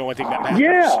things is the only thing that matters.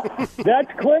 Yeah, that's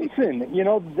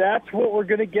Clemson. That's what we're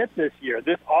going to get this year.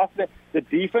 This offense, the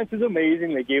defense is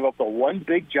amazing. They gave up the one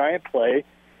big giant play.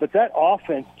 But that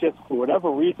offense, just for whatever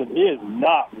reason, is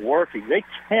not working. They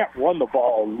can't run the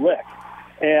ball a lick.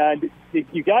 And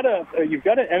you've got an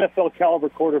NFL caliber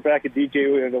quarterback at DJ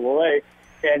Uiagalelei,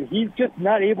 and he's just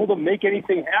not able to make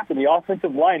anything happen. The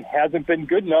offensive line hasn't been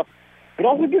good enough. But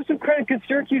also give some credit because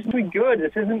Syracuse has been good.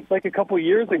 This isn't like a couple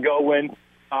years ago when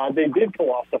they did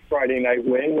pull off the Friday night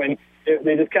win, when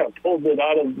they just kind of pulled it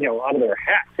out of their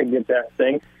hat to get that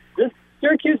thing. This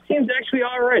Syracuse team's actually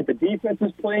all right. The defense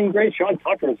is playing great. Sean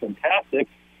Tucker is fantastic.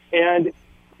 And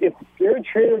if Jared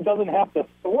Trader doesn't have to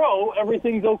throw,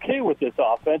 everything's okay with this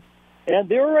offense. And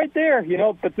they were right there,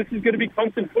 but this is going to be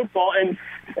Clemson football. And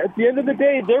at the end of the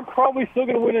day, they're probably still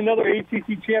going to win another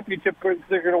ACC championship because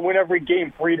they're going to win every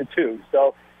game 3-2.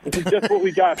 So this is just what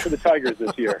we got for the Tigers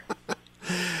this year.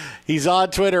 He's on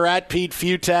Twitter at Pete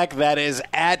Futak. That is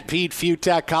at Pete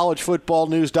Futak.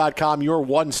 CollegeFootballNews.com, your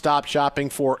one-stop shopping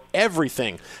for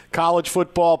everything college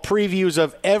football, previews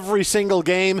of every single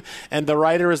game. And the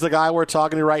writer is the guy we're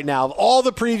talking to right now. Of all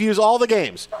the previews, all the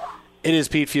games, it is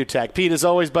Pete Futak. Pete, as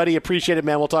always, buddy, appreciate it,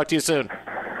 man. We'll talk to you soon.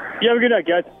 You have a good night,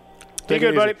 guys. Be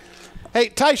good, buddy. Hey,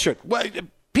 Tyshirt,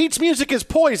 Pete's music is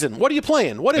Poison. What are you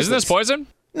playing? What is Isn't this Poison?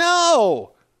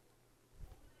 No.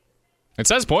 It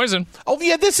says Poison. Oh,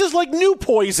 yeah, this is like new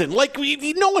Poison. Like,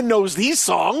 no one knows these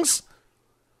songs.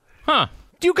 Huh.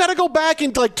 You got to go back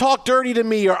and, like, Talk Dirty to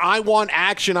Me or I Want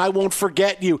Action, I Won't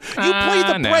Forget You. You play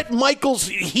the Bret Michaels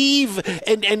heave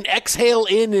and exhale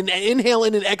in and inhale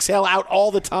in and exhale out all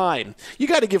the time. You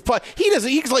got to give –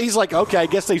 he's like, okay, I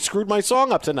guess they screwed my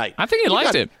song up tonight. I think he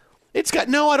liked it.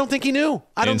 No, I don't think he knew.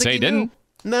 I don't didn't think say he didn't.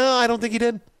 knew. No, I don't think he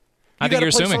did. I think you're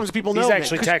assuming. Songs people know, He's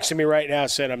actually texting me right now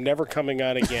saying, I'm never coming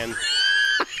on again.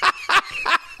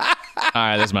 All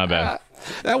right, that's my bad.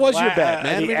 That was your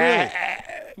bad,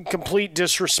 man. Complete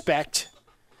disrespect.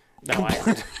 No,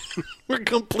 We're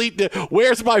complete.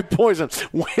 Where's my Poison?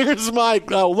 Where's my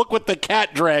look what the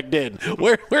cat dragged in?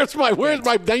 Where's my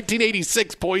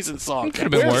 1986 Poison song? Could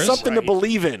have been Where's worse. Something to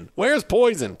believe in? Where's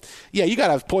Poison? Yeah, you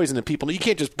gotta have Poison in people. You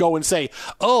can't just go and say,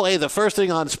 oh, hey, the first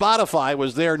thing on Spotify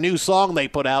was their new song they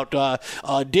put out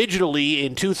digitally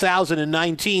in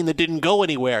 2019 that didn't go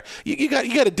anywhere. You got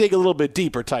to dig a little bit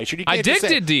deeper, Tyshirt. I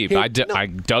digged deep. I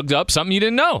dug up something you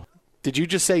didn't know. Did you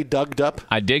just say dugged up?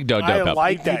 I dug up. I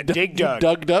like that. Dig dug.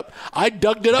 Dugged up. I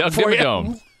dugged it up for you.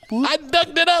 I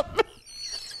dugged it up.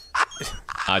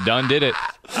 I done did it.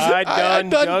 I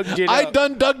done dugged it up. I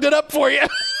done dugged it up for you.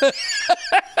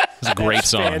 It's a great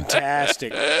song.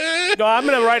 Fantastic. No, I'm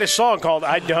going to write a song called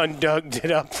I Done Dugged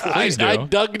It Up. Please do. I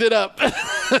dugged it up.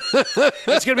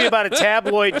 It's going to be about a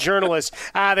tabloid journalist.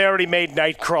 They already made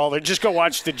Nightcrawler. Just go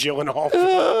watch the Gyllenhaal.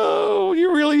 Oh,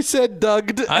 you really said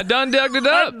dugged. I done dugged it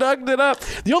up. I dugged it up.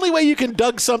 The only way you can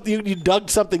dug something, you dug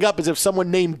something up is if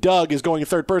someone named Doug is going in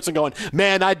third person going,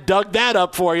 man, I dug that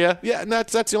up for you. Yeah, and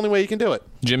that's the only way you can do it.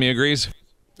 Jimmy agrees.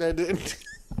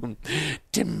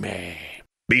 Jimmy.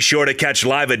 Be sure to catch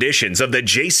live editions of The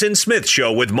Jason Smith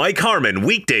Show with Mike Harmon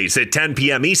weekdays at 10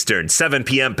 p.m. Eastern, 7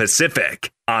 p.m.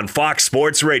 Pacific on Fox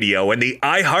Sports Radio and the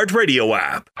iHeartRadio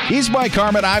app. He's Mike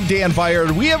Harmon. I'm Dan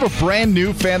Byard. We have a brand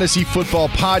new fantasy football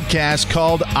podcast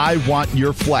called I Want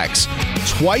Your Flex.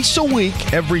 Twice a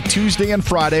week, every Tuesday and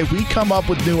Friday, we come up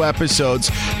with new episodes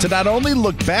to not only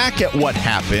look back at what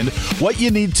happened, what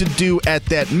you need to do at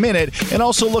that minute, and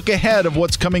also look ahead of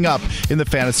what's coming up in the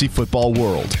fantasy football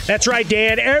world. That's right,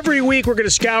 Dan. Every week we're going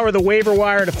to scour the waiver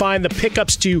wire to find the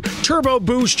pickups to turbo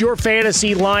boost your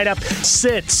fantasy lineup,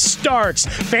 sits, starts,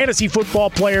 fantasy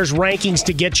football players' rankings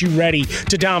to get you ready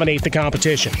to dominate the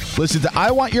competition. Listen to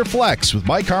I Want Your Flex with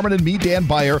Mike Harmon and me, Dan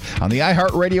Byer, on the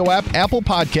iHeartRadio app, Apple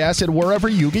Podcasts, and wherever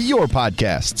you get your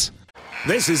podcasts.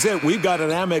 This is it. We've got an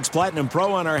Amex Platinum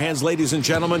Pro on our hands, ladies and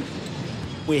gentlemen.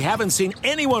 We haven't seen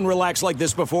anyone relax like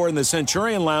this before in the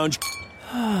Centurion Lounge.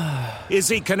 Is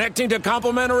he connecting to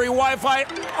complimentary Wi-Fi?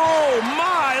 Oh,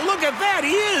 my. Look at that.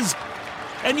 He is.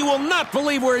 And you will not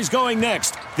believe where he's going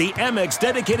next. The Amex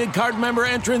dedicated card member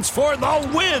entrance for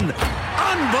the win.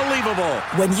 Unbelievable.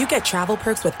 When you get travel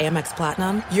perks with Amex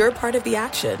Platinum, you're part of the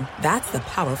action. That's the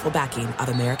powerful backing of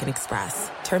American Express.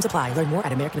 Terms apply. Learn more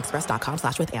at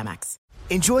americanexpress.com/withAmex.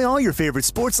 Enjoy all your favorite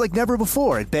sports like never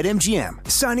before at BetMGM.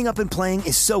 Signing up and playing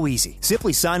is so easy.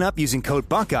 Simply sign up using code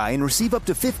Buckeye and receive up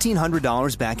to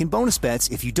 $1,500 back in bonus bets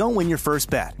if you don't win your first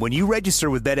bet. When you register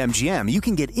with BetMGM, you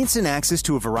can get instant access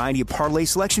to a variety of parlay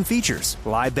selection features,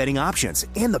 live betting options,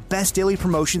 and the best daily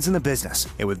promotions in the business.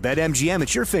 And with BetMGM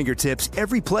at your fingertips,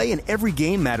 every play and every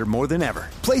game matter more than ever.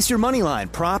 Place your moneyline,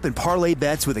 prop, and parlay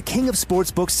bets with the king of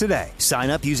sportsbooks today. Sign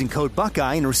up using code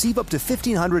Buckeye and receive up to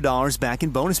 $1,500 back in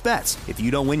bonus bets if you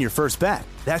don't win your first bet.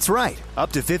 That's right,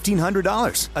 up to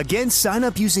 $1,500. Again, sign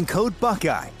up using code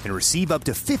Buckeye and receive up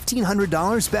to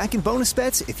 $1,500 back in bonus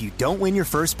bets if you don't win your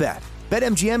first bet.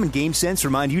 BetMGM and GameSense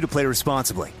remind you to play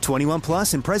responsibly. 21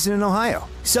 plus and present in Ohio.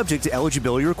 Subject to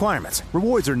eligibility requirements.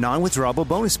 Rewards are non-withdrawable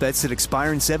bonus bets that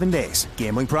expire in 7 days.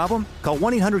 Gambling problem? Call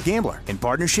 1-800-GAMBLER in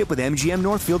partnership with MGM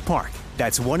Northfield Park.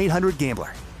 That's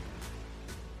 1-800-GAMBLER.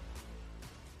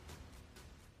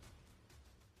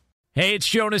 Hey, it's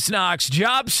Jonas Knox.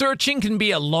 Job searching can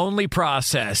be a lonely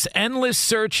process. Endless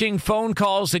searching, phone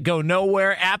calls that go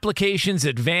nowhere, applications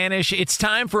that vanish. It's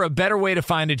time for a better way to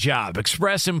find a job.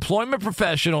 Express Employment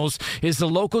Professionals is the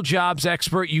local jobs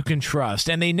expert you can trust,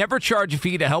 and they never charge a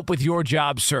fee to help with your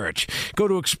job search. Go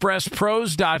to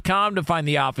expresspros.com to find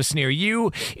the office near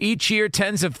you. Each year,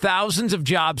 tens of thousands of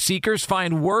job seekers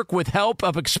find work with help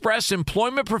of Express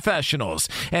Employment Professionals,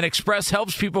 and Express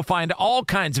helps people find all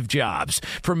kinds of jobs,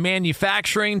 from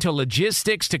manufacturing to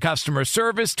logistics to customer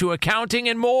service to accounting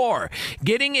and more.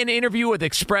 Getting an interview with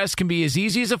Express can be as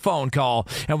easy as a phone call,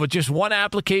 and with just one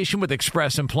application with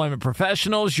Express Employment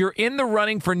Professionals, you're in the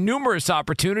running for numerous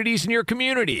opportunities in your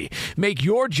community. Make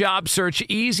your job search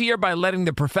easier by letting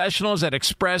the professionals at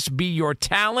Express be your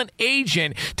talent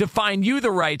agent to find you the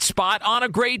right spot on a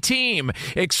great team.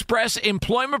 Express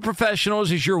Employment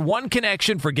Professionals is your one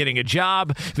connection for getting a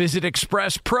job. Visit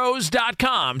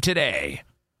expresspros.com today.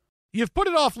 You've put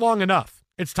it off long enough.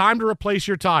 It's time to replace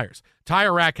your tires.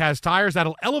 Tire Rack has tires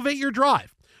that'll elevate your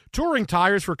drive. Touring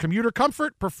tires for commuter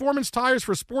comfort, performance tires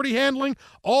for sporty handling,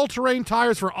 all-terrain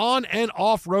tires for on- and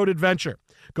off-road adventure.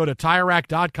 Go to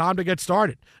TireRack.com to get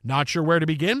started. Not sure where to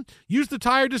begin? Use the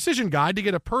Tire Decision Guide to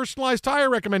get a personalized tire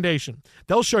recommendation.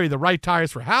 They'll show you the right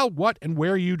tires for how, what, and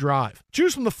where you drive.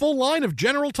 Choose from the full line of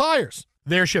General Tires.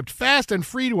 They're shipped fast and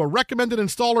free to a recommended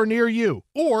installer near you.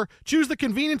 Or choose the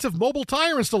convenience of mobile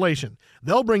tire installation.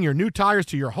 They'll bring your new tires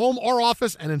to your home or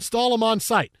office and install them on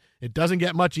site. It doesn't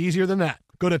get much easier than that.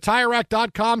 Go to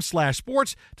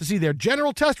TireRack.com/sports to see their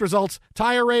general test results,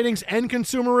 tire ratings, and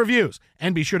consumer reviews.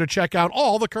 And be sure to check out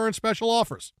all the current special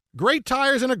offers. Great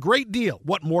tires and a great deal.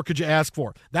 What more could you ask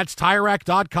for? That's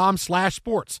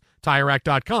TireRack.com/sports.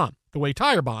 TireRack.com, the way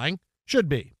tire buying should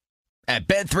be. At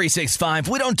Bet365,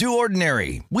 we don't do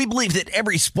ordinary. We believe that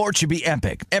every sport should be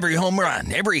epic. Every home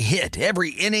run, every hit,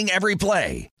 every inning, every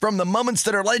play. From the moments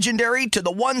that are legendary to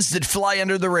the ones that fly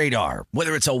under the radar.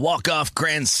 Whether it's a walk-off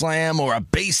grand slam or a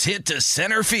base hit to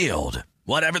center field.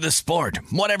 Whatever the sport,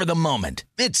 whatever the moment.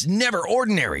 It's never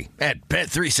ordinary at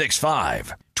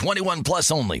Bet365. 21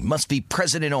 plus only. Must be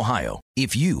present in Ohio.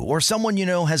 If you or someone you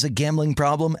know has a gambling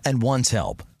problem and wants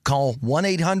help, call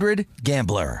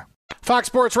 1-800-GAMBLER. Fox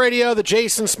Sports Radio, the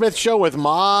Jason Smith Show with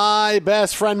my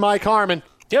best friend Mike Harmon.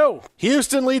 Yo.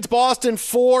 Houston leads Boston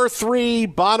 4-3,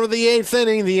 bottom of the 8th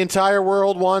inning. The entire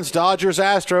world wants Dodgers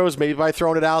Astros. Maybe by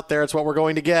throwing it out there, it's what we're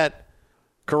going to get.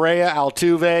 Correa,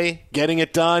 Altuve, getting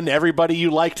it done. Everybody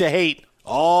you like to hate,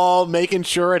 all making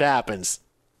sure it happens.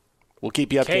 We'll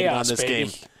keep you updated on this game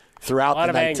throughout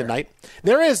the night tonight.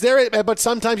 There is, but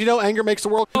sometimes, anger makes the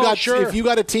world. If you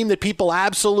got a team that people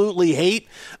absolutely hate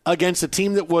against a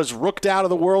team that was rooked out of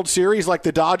the World Series like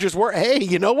the Dodgers were, hey,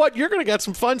 you know what? You're going to get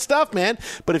some fun stuff, man.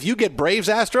 But if you get Braves,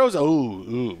 Astros,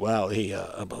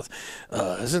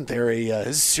 isn't there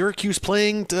is Syracuse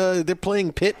playing? They're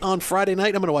playing Pitt on Friday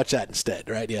night. I'm going to watch that instead,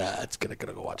 right? Yeah, it's going to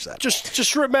go watch that.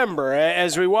 Just remember,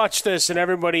 as we watch this and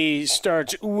everybody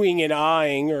starts oohing and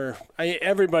eyeing, or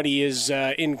everybody is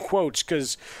in quotes,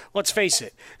 because let's face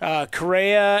it,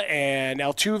 Correa and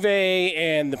Altuve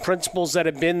and the principals that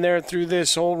have been there through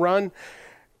this whole run,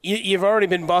 you've already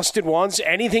been busted once.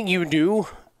 Anything you do,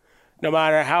 no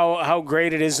matter how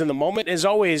great it is in the moment, is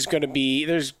always going to be,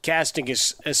 there's casting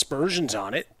aspersions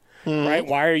on it. Right?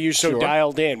 Why are you so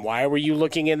dialed in? Why were you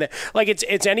looking in like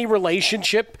it's any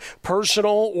relationship,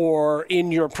 personal or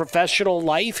in your professional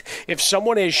life. If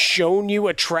someone has shown you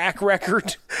a track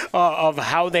record of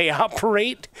how they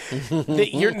operate,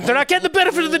 they're not getting the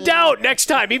benefit of the doubt next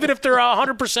time, even if they're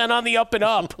 100% on the up and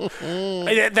up.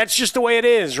 That's just the way it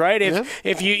is, right?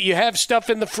 If you have stuff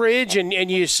in the fridge and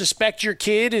you suspect your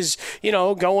kid is,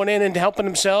 going in and helping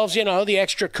themselves, the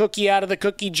extra cookie out of the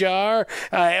cookie jar,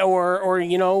 or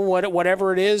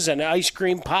whatever it is, an ice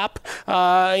cream pop,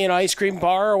 ice cream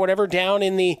bar or whatever down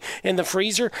in the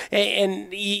freezer, and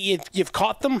you've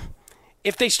caught them.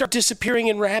 If they start disappearing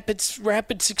in rapid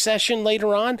succession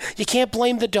later on, you can't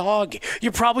blame the dog.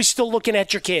 You're probably still looking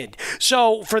at your kid.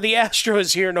 So for the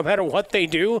Astros here, no matter what they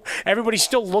do, everybody's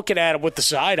still looking at them with the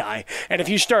side eye. And if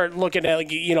you start looking at,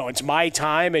 it's my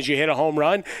time as you hit a home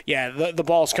run, the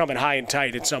ball's coming high and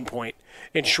tight at some point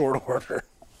in short order.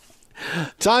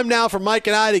 Time now for Mike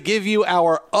and I to give you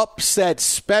our upset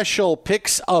special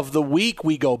picks of the week.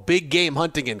 We go big game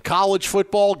hunting in college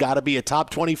football. Got to be a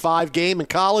top 25 game in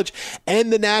college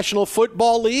and the National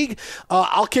Football League.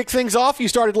 I'll kick things off. You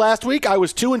started last week. I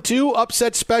was 2-2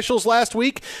 upset specials last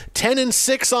week.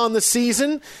 10-6 on the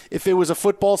season. If it was a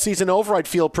football season over, I'd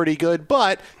feel pretty good.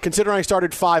 But considering I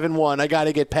started 5-1, I got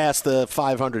to get past the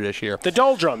 500-ish here. The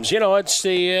doldrums. It's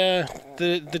the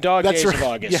dog days of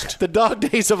August. Yeah, the dog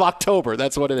days of October. October.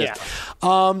 That's what it is.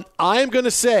 Yeah. I am going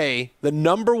to say the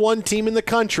number one team in the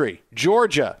country,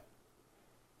 Georgia.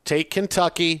 Take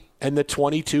Kentucky and the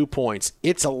 22 points.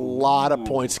 It's a lot of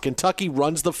points. Kentucky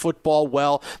runs the football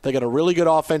well. They got a really good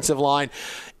offensive line.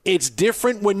 It's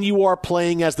different when you are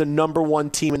playing as the number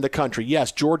one team in the country.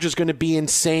 Yes, Georgia's going to be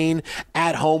insane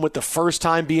at home with the first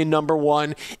time being number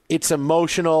one. It's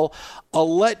emotional. A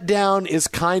letdown is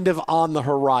kind of on the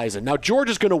horizon. Now,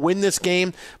 Georgia's going to win this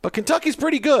game, but Kentucky's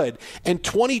pretty good. And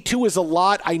 22 is a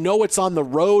lot. I know it's on the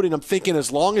road, and I'm thinking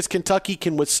as long as Kentucky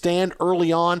can withstand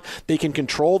early on, they can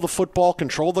control the football,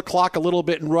 control the clock a little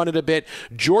bit, and run it a bit.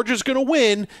 Georgia's going to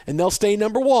win, and they'll stay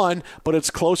number one, but it's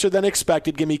closer than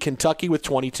expected. Give me Kentucky with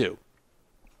 22.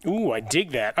 Ooh, I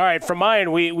dig that. All right, for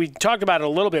mine, we talked about it a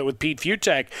little bit with Pete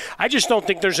Futek. I just don't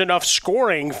think there's enough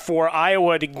scoring for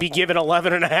Iowa to be given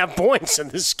 11.5 points in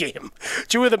this game.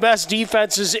 Two of the best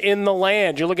defenses in the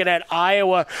land. You're looking at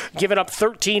Iowa giving up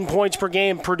 13 points per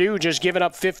game. Purdue just giving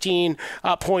up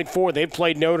 15.4. They've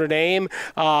played Notre Dame,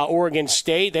 Oregon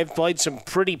State. They've played some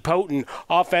pretty potent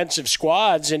offensive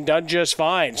squads and done just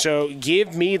fine. So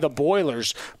give me the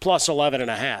Boilers plus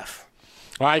 11.5.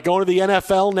 All right, going to the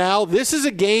NFL now. This is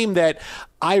a game that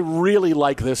I really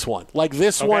like this one. Like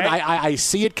this one, I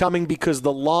see it coming because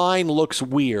the line looks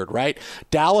weird, right?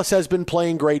 Dallas has been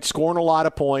playing great, scoring a lot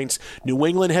of points. New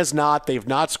England has not. They've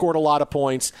not scored a lot of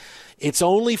points. It's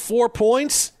only 4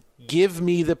 points. Give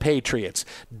me the Patriots.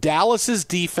 Dallas's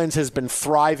defense has been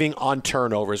thriving on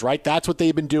turnovers, right? That's what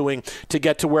they've been doing to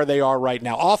get to where they are right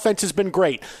now. Offense has been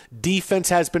great. Defense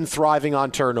has been thriving on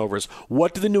turnovers.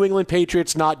 What do the New England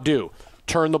Patriots not do?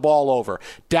 Turn the ball over.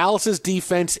 Dallas's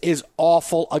defense is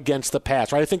awful against the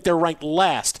pass, right? I think they're ranked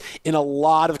last in a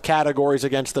lot of categories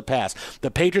against the pass.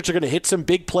 The Patriots are going to hit some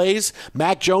big plays.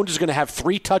 Mac Jones is going to have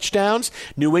 3 touchdowns.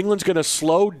 New England's going to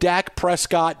slow Dak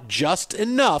Prescott just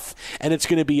enough, and it's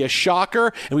going to be a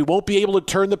shocker, and we won't be able to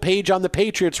turn the page on the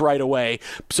Patriots right away.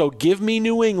 So give me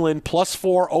New England plus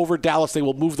 4 over Dallas. They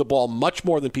will move the ball much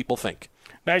more than people think.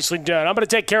 Nicely done. I'm going to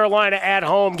take Carolina at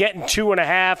home, getting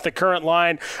 2.5. The current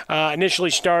line initially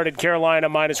started Carolina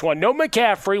 -1. No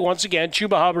McCaffrey. Once again,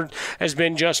 Chuba Hubbard has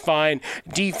been just fine.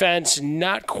 Defense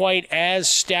not quite as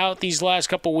stout these last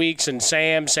couple weeks, and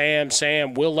Sam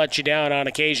will let you down on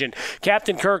occasion.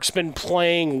 Captain Kirk's been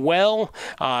playing well.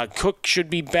 Cook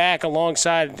should be back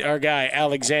alongside our guy,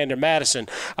 Alexander Madison.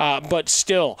 But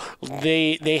still,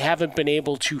 they haven't been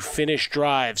able to finish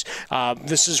drives.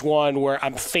 This is one where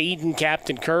I'm fading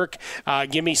Captain Kirk.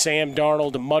 Give me Sam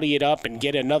Darnold to muddy it up and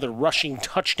get another rushing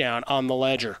touchdown on the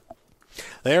ledger.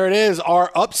 There it is, our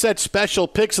upset special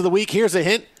picks of the week. Here's a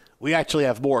hint. We actually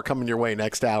have more coming your way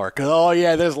next hour. Oh,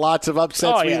 yeah, there's lots of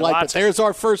upsets we like. But there's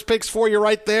our first picks for you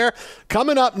right there.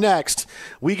 Coming up next,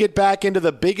 we get back into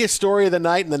the biggest story of the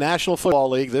night in the National Football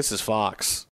League. This is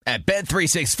Fox. At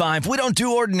Bet365, we don't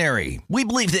do ordinary. We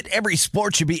believe that every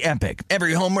sport should be epic.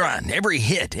 Every home run, every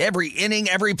hit, every inning,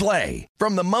 every play.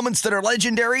 From the moments that are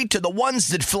legendary to the ones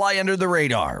that fly under the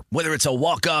radar. Whether it's a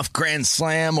walk-off grand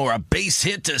slam or a base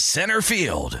hit to center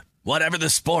field. Whatever the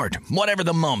sport, whatever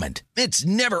the moment. It's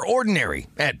never ordinary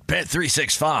at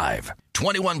Bet365.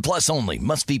 21 plus only.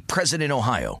 Must be present in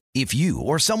Ohio. If you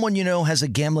or someone you know has a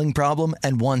gambling problem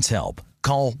and wants help,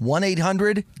 call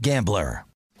 1-800-GAMBLER.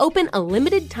 Open a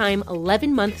limited-time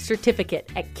 11-month certificate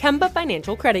at Kemba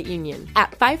Financial Credit Union.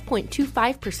 At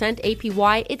 5.25%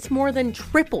 APY, it's more than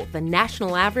triple the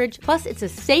national average, plus it's a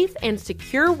safe and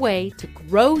secure way to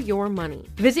grow your money.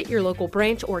 Visit your local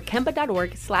branch or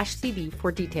kemba.org/cb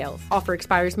for details. Offer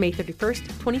expires May 31st,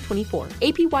 2024.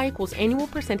 APY equals annual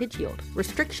percentage yield.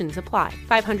 Restrictions apply.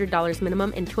 $500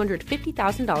 minimum and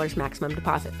 $250,000 maximum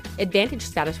deposit. Advantage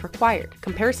status required.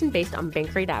 Comparison based on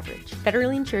bank rate average.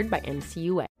 Federally insured by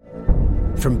NCUA.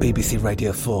 From BBC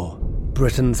Radio 4,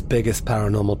 Britain's biggest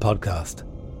paranormal podcast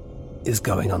is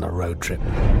going on a road trip.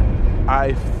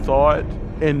 I thought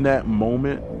in that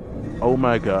moment, oh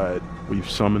my God, we've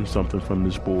summoned something from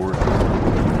this board.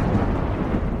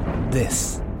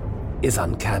 This is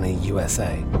Uncanny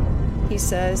USA. He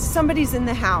says, somebody's in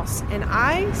the house, and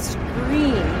I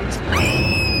screamed.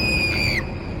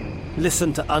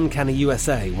 Listen to Uncanny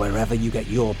USA wherever you get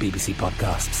your BBC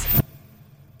podcasts,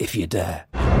 if you dare.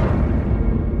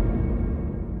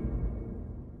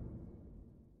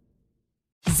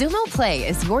 Xumo Play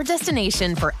is your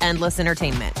destination for endless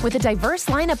entertainment. With a diverse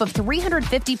lineup of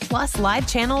 350 plus live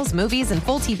channels, movies, and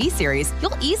full TV series,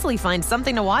 you'll easily find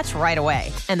something to watch right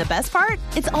away. And the best part?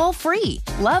 It's all free.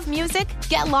 Love music?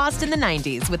 Get lost in the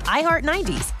 90s with iHeart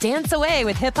 90s. Dance away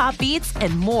with hip-hop beats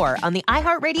and more on the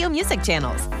iHeartRadio music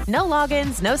channels. No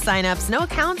logins, no signups, no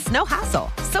accounts, no hassle.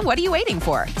 So what are you waiting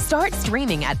for? Start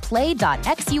streaming at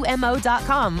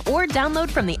play.xumo.com or download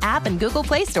from the app and Google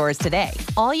Play stores today.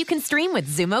 All you can stream with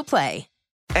Xumo Play.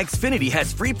 Xfinity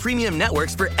has free premium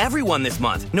networks for everyone this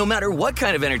month, no matter what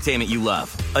kind of entertainment you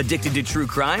love. Addicted to true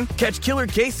crime? Catch killer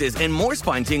cases and more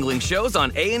spine-tingling shows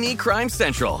on A&E Crime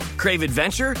Central. Crave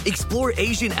adventure? Explore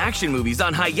Asian action movies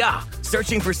on Hi-Ya.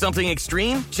 Searching for something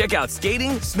extreme? Check out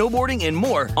skating, snowboarding, and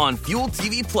more on Fuel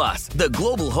TV Plus, the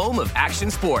global home of action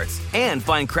sports. And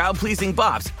find crowd-pleasing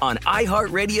bops on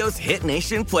iHeartRadio's Hit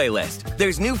Nation playlist.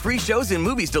 There's new free shows and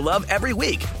movies to love every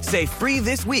week. Say free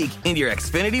this week in your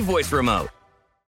Xfinity voice remote.